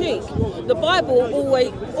other cheek. The Bible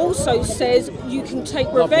always also says you can take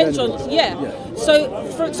revenge on. Yeah. So,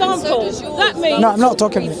 for example, does yours. that means. No, I'm not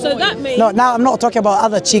talking. So that means. No, now I'm not talking about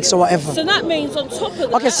other chicks or whatever. So that means on top of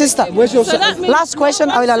that. Okay, sister. Where's your So that means, last question,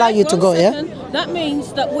 I will allow you to go, yeah? That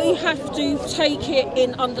means that we have to take it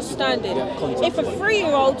in understanding. If a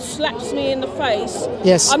 3-year-old slaps me in the face,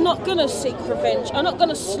 Yes. I'm not going to seek revenge. I'm not going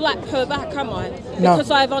to slap her back, am I? No. Because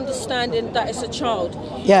I have understanding that it's a child.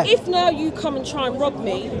 Yeah. If now you come and try and rob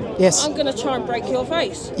me, Yes. I'm going to try and break your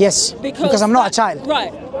face. Yes, because I'm not a child.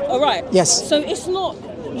 Right, all right. Yes. So it's not,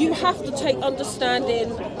 you have to take understanding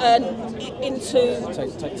into...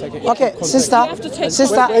 Take it. Okay, sister, have to take-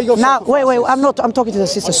 sister. Where you go, Now, sister? wait. I'm talking to the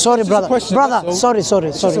sister. Sorry, just a brother. question, Brother, that's all.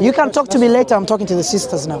 sorry. just a You can talk to me later. I'm talking to the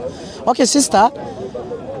sisters now. Okay, sister.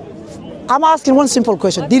 I'm asking one simple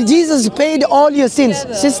question. Did Jesus pay all your sins?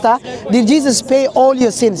 Sister, did Jesus pay all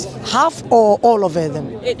your sins? Half or all of them?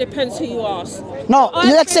 It depends who you ask. No,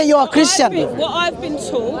 let's say you're a What Christian. What I've been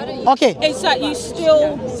taught Okay, is that you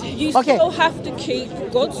still Okay. have to keep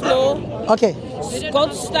God's law, okay.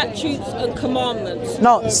 God's statutes and commandments.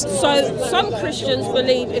 No, So some Christians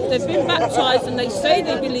believe if they've been baptized and they say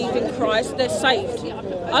they believe in Christ, they're saved.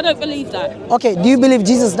 I don't believe that. okay. Do you believe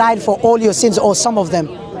Jesus died for all your sins or some of them?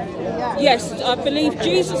 Yes, I believe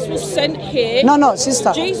Jesus was sent here. No,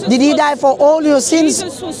 sister. Jesus Did he was- die for all your sins?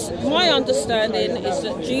 Jesus was, my understanding is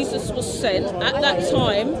that Jesus was sent at that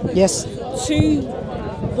time Yes. to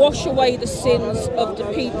wash away the sins of the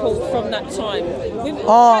people from that time.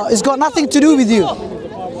 Oh, it's got nothing to do with you.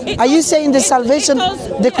 Are you saying the salvation,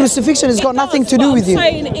 the crucifixion has got nothing to do with you? I'm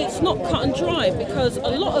saying it's not cut and dry because a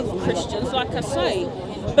lot of Christians, like I say,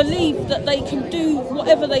 believe that they can do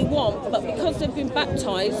whatever they want, but because they've been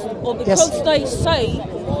baptized or because they say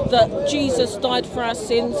that Jesus died for our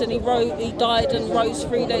sins and he died and rose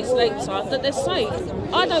 3 days later, that they're saved.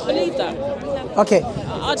 I don't believe that. Okay.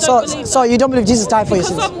 I don't So believe so that. you don't believe Jesus died for your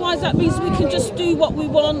Because sins? otherwise that means we can just do what we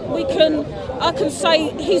want. I can say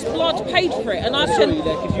his blood paid for it, and I Sorry, can.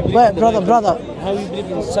 like if you believe Well, in the brother. how you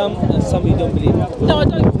believe in some and some you don't believe in. No, I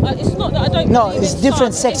don't. It's not that I don't. No, believe it's in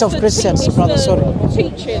different some, sects it's of the Christians, it's brother, the sorry.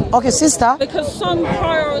 Teaching. Okay, sister. Because some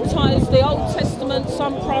prioritise the Old Testament,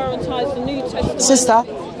 some prioritise the New Testament. Sister,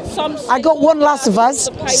 Some I got one last verse,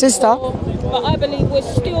 to pay sister. for, but I believe we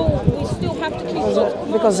still have to keep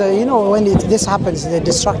God's Because you know when this happens, they're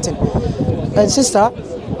distracting. And sister,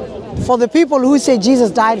 for the people who say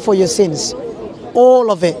Jesus died for your sins,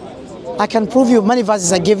 all of it, I can prove you many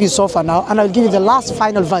verses I gave you so far now, and I'll give you the last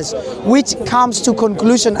final verse, which comes to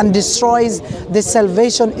conclusion and destroys the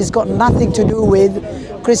salvation. It's got nothing to do with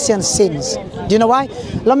Christian sins. Do you know why?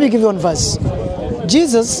 Let me give you one verse.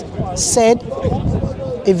 Jesus said,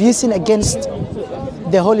 if you sin against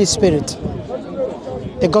the Holy Spirit,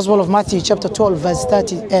 the Gospel of Matthew chapter 12 verse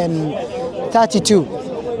 30 and 32,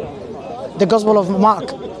 the Gospel of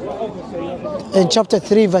Mark in chapter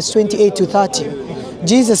 3 verse 28 to 30,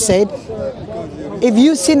 Jesus said, if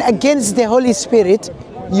you sin against the Holy Spirit,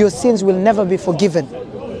 your sins will never be forgiven.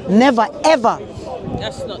 Never, ever.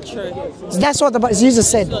 That's not true. That's what Jesus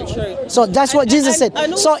said. That's not true. So that's what Jesus said.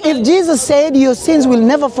 And So also, if Jesus said your sins will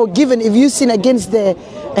never forgiven if you sin against the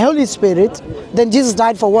Holy Spirit, then Jesus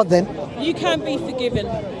died for what then? you can be forgiven.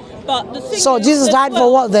 But the thing So is, Jesus as died well,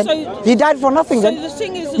 for what then? so- He died for nothing so then. the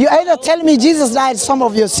thing is, as You either well- tell me Jesus died some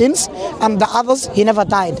of your sins and the others he never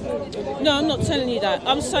died. No, I'm not telling you that.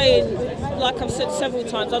 I'm saying, like I've said several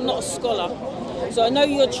times, I'm not a scholar. So I know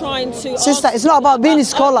you're trying to. Sister, it's not about being a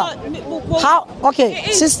scholar. Well, How? Okay, it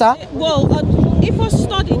is- sister. Well, if I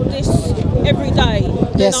studied this every day,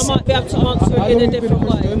 then Yes. I might be able to answer How it in long a have you been different a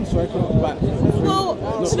way. Christian? So I can go back. Well,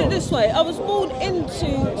 put it this way, I was born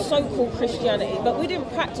into so-called Christianity, but we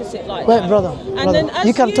didn't practice it like Wait, that. brother, And then as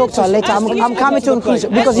you can talk to her later. as I'm coming to a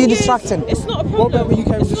conclusion because you're distracting. It's not a What problem. about when you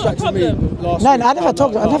came It's not a distracting me problem. last No, week? I never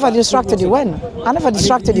talked. I never distracted you. When? I never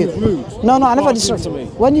distracted you you. was rude. No, I never Barking distracted to me. you.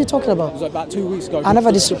 When are you talking It about? was like about 2 weeks ago. I never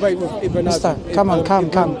The distracted. debate with Ibn Mister, Hazm. come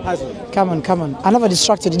on. Come on. I never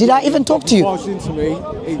distracted you. Did I even talk to you? Barged into me,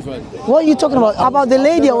 even. What are you talking about? About the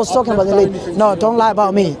lady? I was talking about the lady. No, don't lie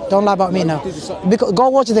about me. Don't lie about me now. Because go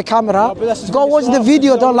watch the camera. Go watch the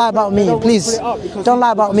video. Don't lie about me, please. Don't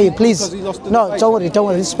lie about me, please. No, don't worry. Don't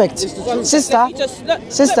worry. Respect, sister. Let me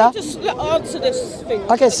just answer this thing.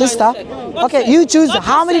 Okay, sister. Okay, you choose.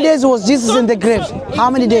 How many days was Jesus in the grave? How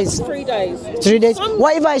many days? 3 days. 3 days. Some-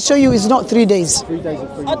 What if I show you it's not 3 days?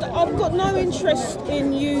 I've got no interest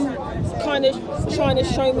in you kind of trying to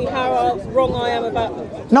show me how wrong I am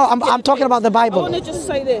about. No, I'm talking about the I Bible. want to just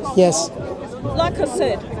say this. Yes. Like I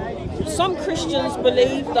said, some Christians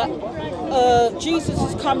believe that Jesus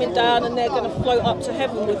is coming down and they're going to float up to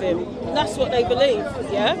heaven with him. That's what they believe,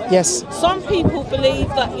 yeah? Yes. Some people believe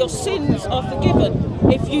that your sins are forgiven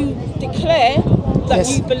if you declare that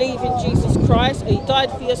Yes. you believe in Jesus Christ, he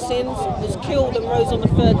died for your sins, was killed and rose on the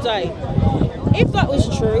third day. If that was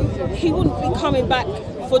true, he wouldn't be coming back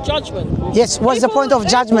for judgment. Yes. What's the point of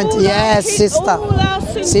judgment? Yes, sister.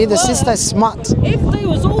 See, the sister is smart. If they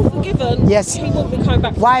was all forgiven, Yes. he wouldn't be coming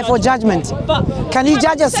back. Why for judgment? But Can he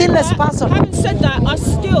judge a having said sinless that- person? Having said that, I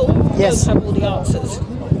still Yes. don't have all the answers.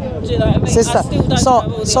 Do you know what I mean? Sister, I still don't have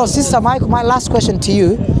all the so answers. sister, my last question to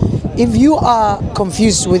you: if you are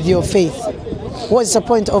confused with your faith, what is the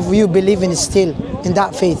point of you believing still in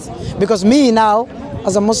that faith? Because me now,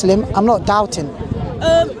 as a Muslim, I'm not doubting.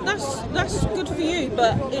 That's good for you,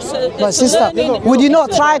 but it's a. But it's sister, a learning, would you not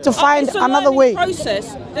it's a- try to find it's a another learning way?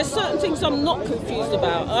 Process. There's certain things I'm not confused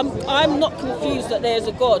about. I'm not confused that there's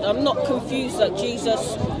a God. I'm not confused that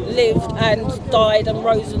Jesus lived and died and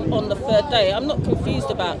rose on the third day. I'm not confused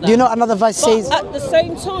about that. Do you know another verse But says? at the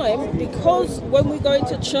same time, because when we go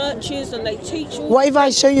into churches and they teach all What if I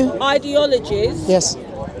show you? ideologies, Yes.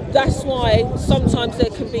 that's why sometimes there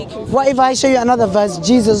can be confusion. What if I show you another verse?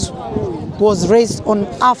 Jesus was raised on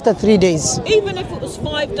after 3 days. Even if it was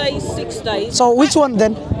 5 days, 6 days. So which one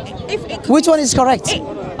then? If it could Which be- one is correct?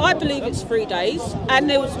 I believe it's 3 days, and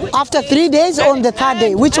there was After 3 days or on the third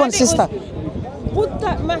day? Which one, sister? Would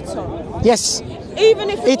that matter? Yes. Even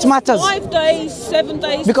if It was matters. 5 days, 7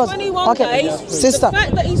 days, Because- 21 okay, days, sister. the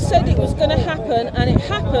fact that he said it was going to happen and it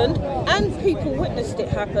happened, and people witnessed it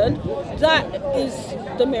happen, that is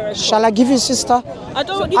the miracle. Shall I give you, sister? I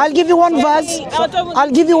don't want I'll give you one verse. I don't want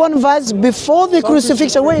I'll give you one verse before the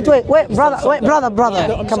crucifixion. Wait, brother.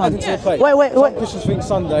 Yeah. Come on. Adding to the plate. Wait. Some Christians think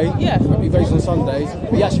Sunday. Yeah. He raised on Sundays.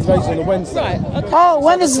 But he actually raised on a Wednesday. Right, okay. Oh,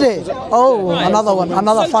 Wednesday. Oh, Right. another one.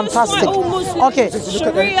 Another So just fantastic. like all Muslims, Okay.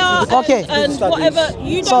 Sharia Okay. and whatever,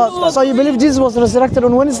 you don't So you believe Jesus was resurrected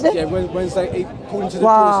on Wednesday? Yeah, Wednesday, according to the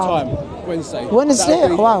Wow. Jewish time. Wednesday. Wednesday?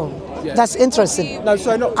 That'd be- Wow. Yeah. That's interesting. No,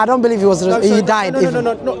 sorry, not. I don't believe he was. no, He sorry, died. No, even.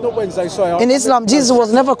 not Wednesday. Sorry. In Islam, Jesus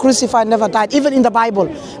was never crucified, never died, even in the Bible.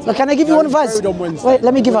 But can I give you No, one he verse? buried on Wednesday. Wait,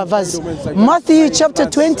 let me give a He verse. buried on Wednesday. Matthew Wednesday, chapter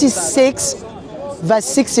bad. 26, verse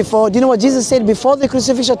 64. Do you know what Jesus said before the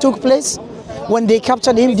crucifixion took place? When they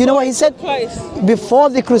captured him, do you know what he said? place. Before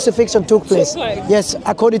the crucifixion took place. place. Yes,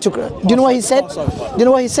 according to. Do you know what he said? Do you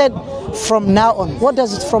know what he said? From now on. What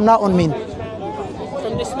does it from now on mean?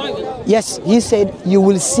 From this moment. Yes, he said, you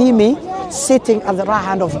will see me sitting at the right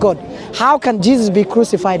hand of God. How can Jesus be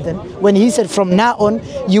crucified then? When he said, from now on,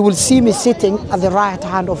 you will see me sitting at the right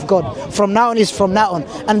hand of God. From now on is from now on.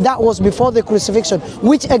 And that was before the crucifixion,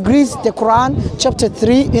 which agrees the Quran chapter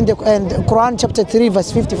 3 and Quran chapter 3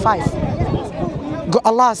 verse 55.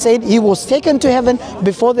 Allah said he was taken to heaven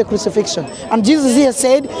before the crucifixion. And Jesus here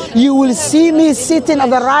said, you will see me sitting at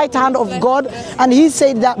the right hand of God. And he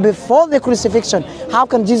said that before the crucifixion. How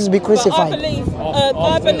can Jesus be crucified? I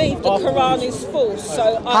believe the Quran is false.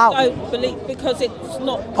 So I don't believe, because it's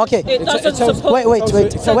not. Okay. It doesn't support. Wait.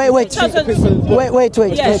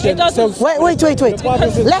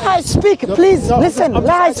 Let her speak, please. Listen,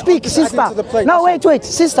 let her speak, sister. No, wait.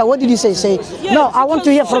 Sister, what did you say? No, I want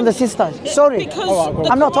to hear from the sister. Sorry. Because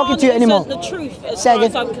I'm not talking to you anymore. The truth, as Say far again.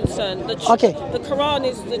 as I'm concerned. The Okay. The Quran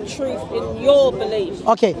is the truth in your belief.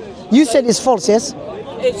 Okay. You said it's false, yes?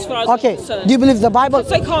 As far as Okay. I'm concerned. Do you believe the Bible?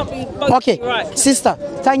 They can't be both. Okay. Right. Sister,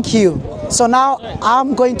 thank you. So now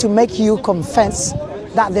I'm going to make you confess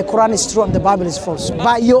that the Quran is true and the Bible is false.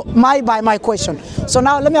 By my question. So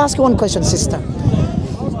now let me ask you one question, sister.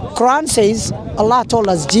 Quran says, Allah told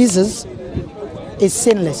us Jesus is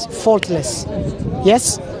sinless, faultless.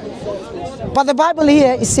 Yes? But the Bible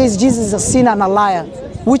here, it says Jesus is a sinner and a liar.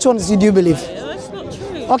 Which ones do you believe? That's not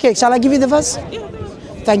true. Okay, shall I give you the verse? Yeah,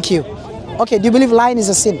 Thank you. Okay, do you believe lying is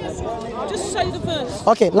a sin? just say the verse.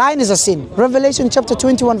 Okay, lying is a sin. Revelation chapter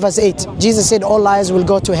 21 verse 8. Jesus said all liars will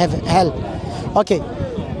go to hell. Okay.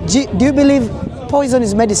 Do you believe poison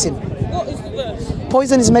is medicine? What is the verse?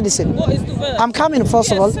 Poison is medicine. What is the verse? I'm coming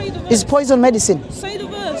first of all. Say the verse. Is poison medicine? Say the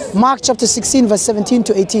verse. Mark chapter 16 verse 17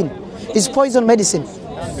 to 18. Is poison medicine?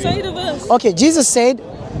 Say the verse. Okay, Jesus said,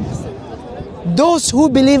 those who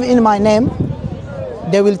believe in my name,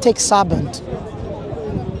 they will take serpent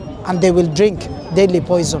and they will drink deadly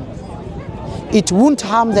poison. It won't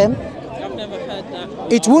harm them. I've never heard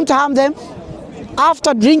that. It won't harm them.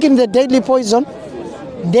 After drinking the deadly poison,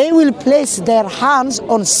 they will place their hands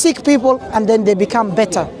on sick people and then they become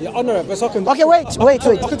better. Yeah, I know it, but I can. Okay, wait. I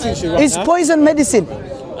can teach you right Is now. poison medicine?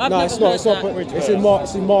 No, it's not. It's not. It's in Mark.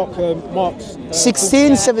 It's in Mark's.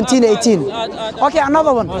 16, 17, 18. Okay,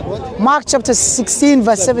 another one. Mark chapter 16,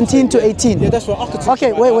 verse 17 to 18. Yeah, that's what I can teach Okay,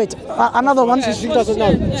 you right wait. Another one. She doesn't know.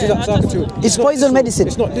 I can tell you. It's poison medicine.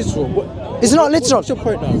 It's not literal. It's not literal. What's your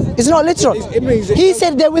point now? It's not literal. It means it He does-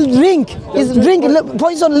 said they will drink. Is drink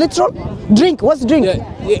poison literal? Drink. What's drink?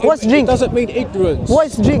 What's drink? It doesn't mean ignorance.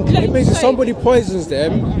 What's drink? It means if somebody poisons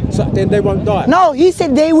them, so then they won't die. No, he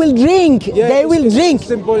said they will drink. Yeah, They will it's drink.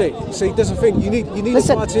 symbolic. See, that's the thing. You need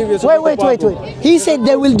Listen. the criteria. to Wait. read the Bible. He said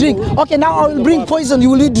they will drink. Okay, now I will bring poison. You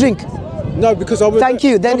will drink. No, because I will. Thank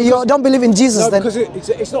you. Then No, you because- don't believe in Jesus. No, Then. because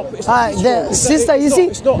it's not. It's Ah, not literal. It's not- sister, you it's see,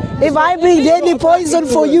 not- it's not- if I bring deadly poison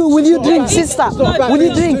for you, will you drink, sister? It's not about Will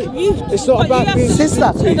you being drink? stupid. It's not about being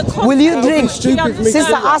Sister, stupid. will you That would be drink? stupid for me to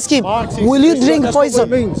Sister, do that. ask him, will you drink That's what it poison?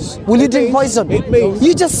 means. Will you It drink means- poison? It means.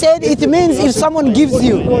 You just said it means if someone gives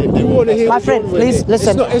you. You want to hear My what friend, you're please doing.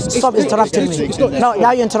 listen. It's Stop not- interrupting me. it's not- No,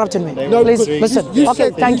 now you're interrupting me. No, Please because listen. you Okay,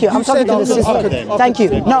 said- thank you. I'm you talking said to the I sister. could- Thank you.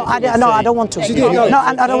 No, I don't want to. didn't know. No,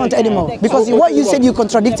 I don't want anymore. Because what you said, you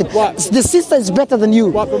contradicted. Right. The sister is better than you.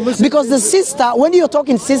 Right, but Muslim- Because the sister, when you're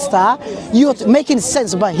talking sister, you're making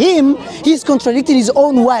sense. But him, he's contradicting his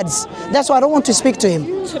own words. That's why I don't want to speak to him.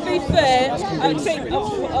 To be fair, I think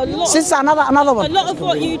a lot. Sister, another A one. lot of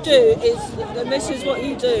what you do is, and this is what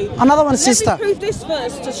you do. Another one, Let sister. me prove this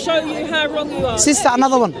verse to show you how wrong you are. Sister,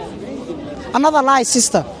 another one. Another lie,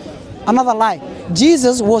 sister. Another lie.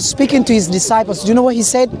 Jesus was speaking to his disciples. Do you know what he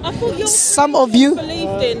said? I thought you Some of you,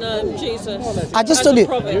 believed in Jesus. I just as told a you.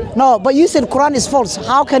 prophet. No, but you said Quran is false.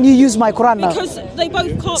 How can you use my Quran now? Because they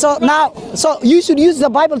both can't. So be now, so you should use the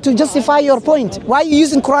Bible to justify your point. Why are you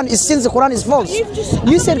using Quran since the Quran is false? You've just-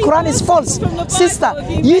 You how said many Quran is verses false. from the Bible Sister,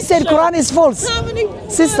 have you said mentioned? Quran is false. How many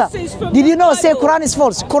Sister, verses from did you the know say Bible? Quran is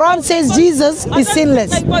false? Quran says But Jesus I don't is think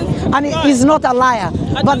sinless they both and right. he's not a liar.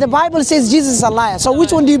 But the Bible says Jesus is a liar. So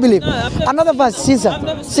which one do you believe? No, I've never Another seen verse, that. sister. I've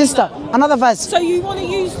never seen Sister, that. another verse. So you want to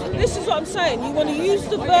use, this is what I'm saying, you want to use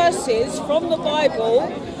the verses from the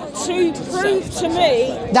Bible to prove to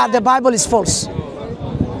me, That the Bible is false.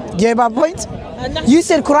 Do you have my point? and that's, You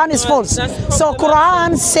said Quran is Right, false. that's So problematic.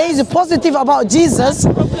 Quran says positive about Jesus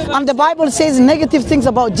and the Bible says negative things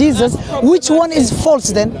about Jesus. Which one is false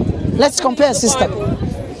then? Let's compare, the sister. Bible.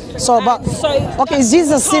 So, but So okay, is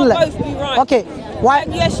Jesus they can't sinless? both be right. Okay, why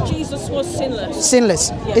And yes, Jesus was sinless.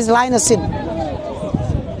 sinless? Is lying a sin?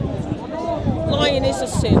 Lying is a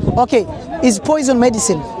sin. Okay, is poison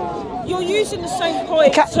medicine? You're using the same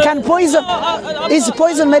point. Can poison is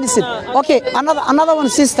poison medicine? Okay, another one,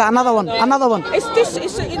 sister. Another one.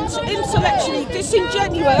 It's intellectually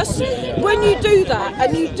disingenuous when you do that,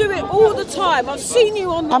 and you do it all the time. I've seen you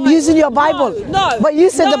on. I'm using your Bible. No. But you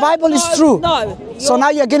said the Bible is true. No. So now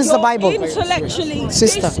you're against the Bible. Intellectually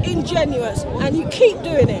Sister. disingenuous, and you keep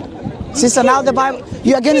doing it. Sister, now the Bible.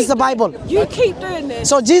 You're against the Bible. You keep doing this.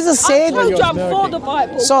 So Jesus said. I told you I'm for the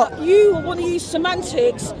Bible. So but you want to use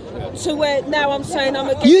semantics to where now I'm saying I'm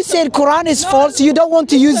against. You said Quran is false. You don't want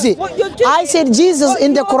to use it. What you're doing, I said Jesus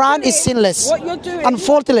in the Quran is sinless and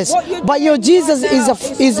faultless. But your Jesus is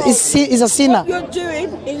a sinner. What you're doing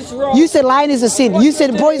is wrong. You said lying is a sin. You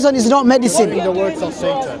said poison is not medicine. The words of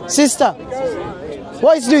Satan. Sister,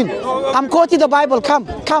 what is doing? I'm quoting the Bible. Come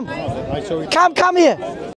here.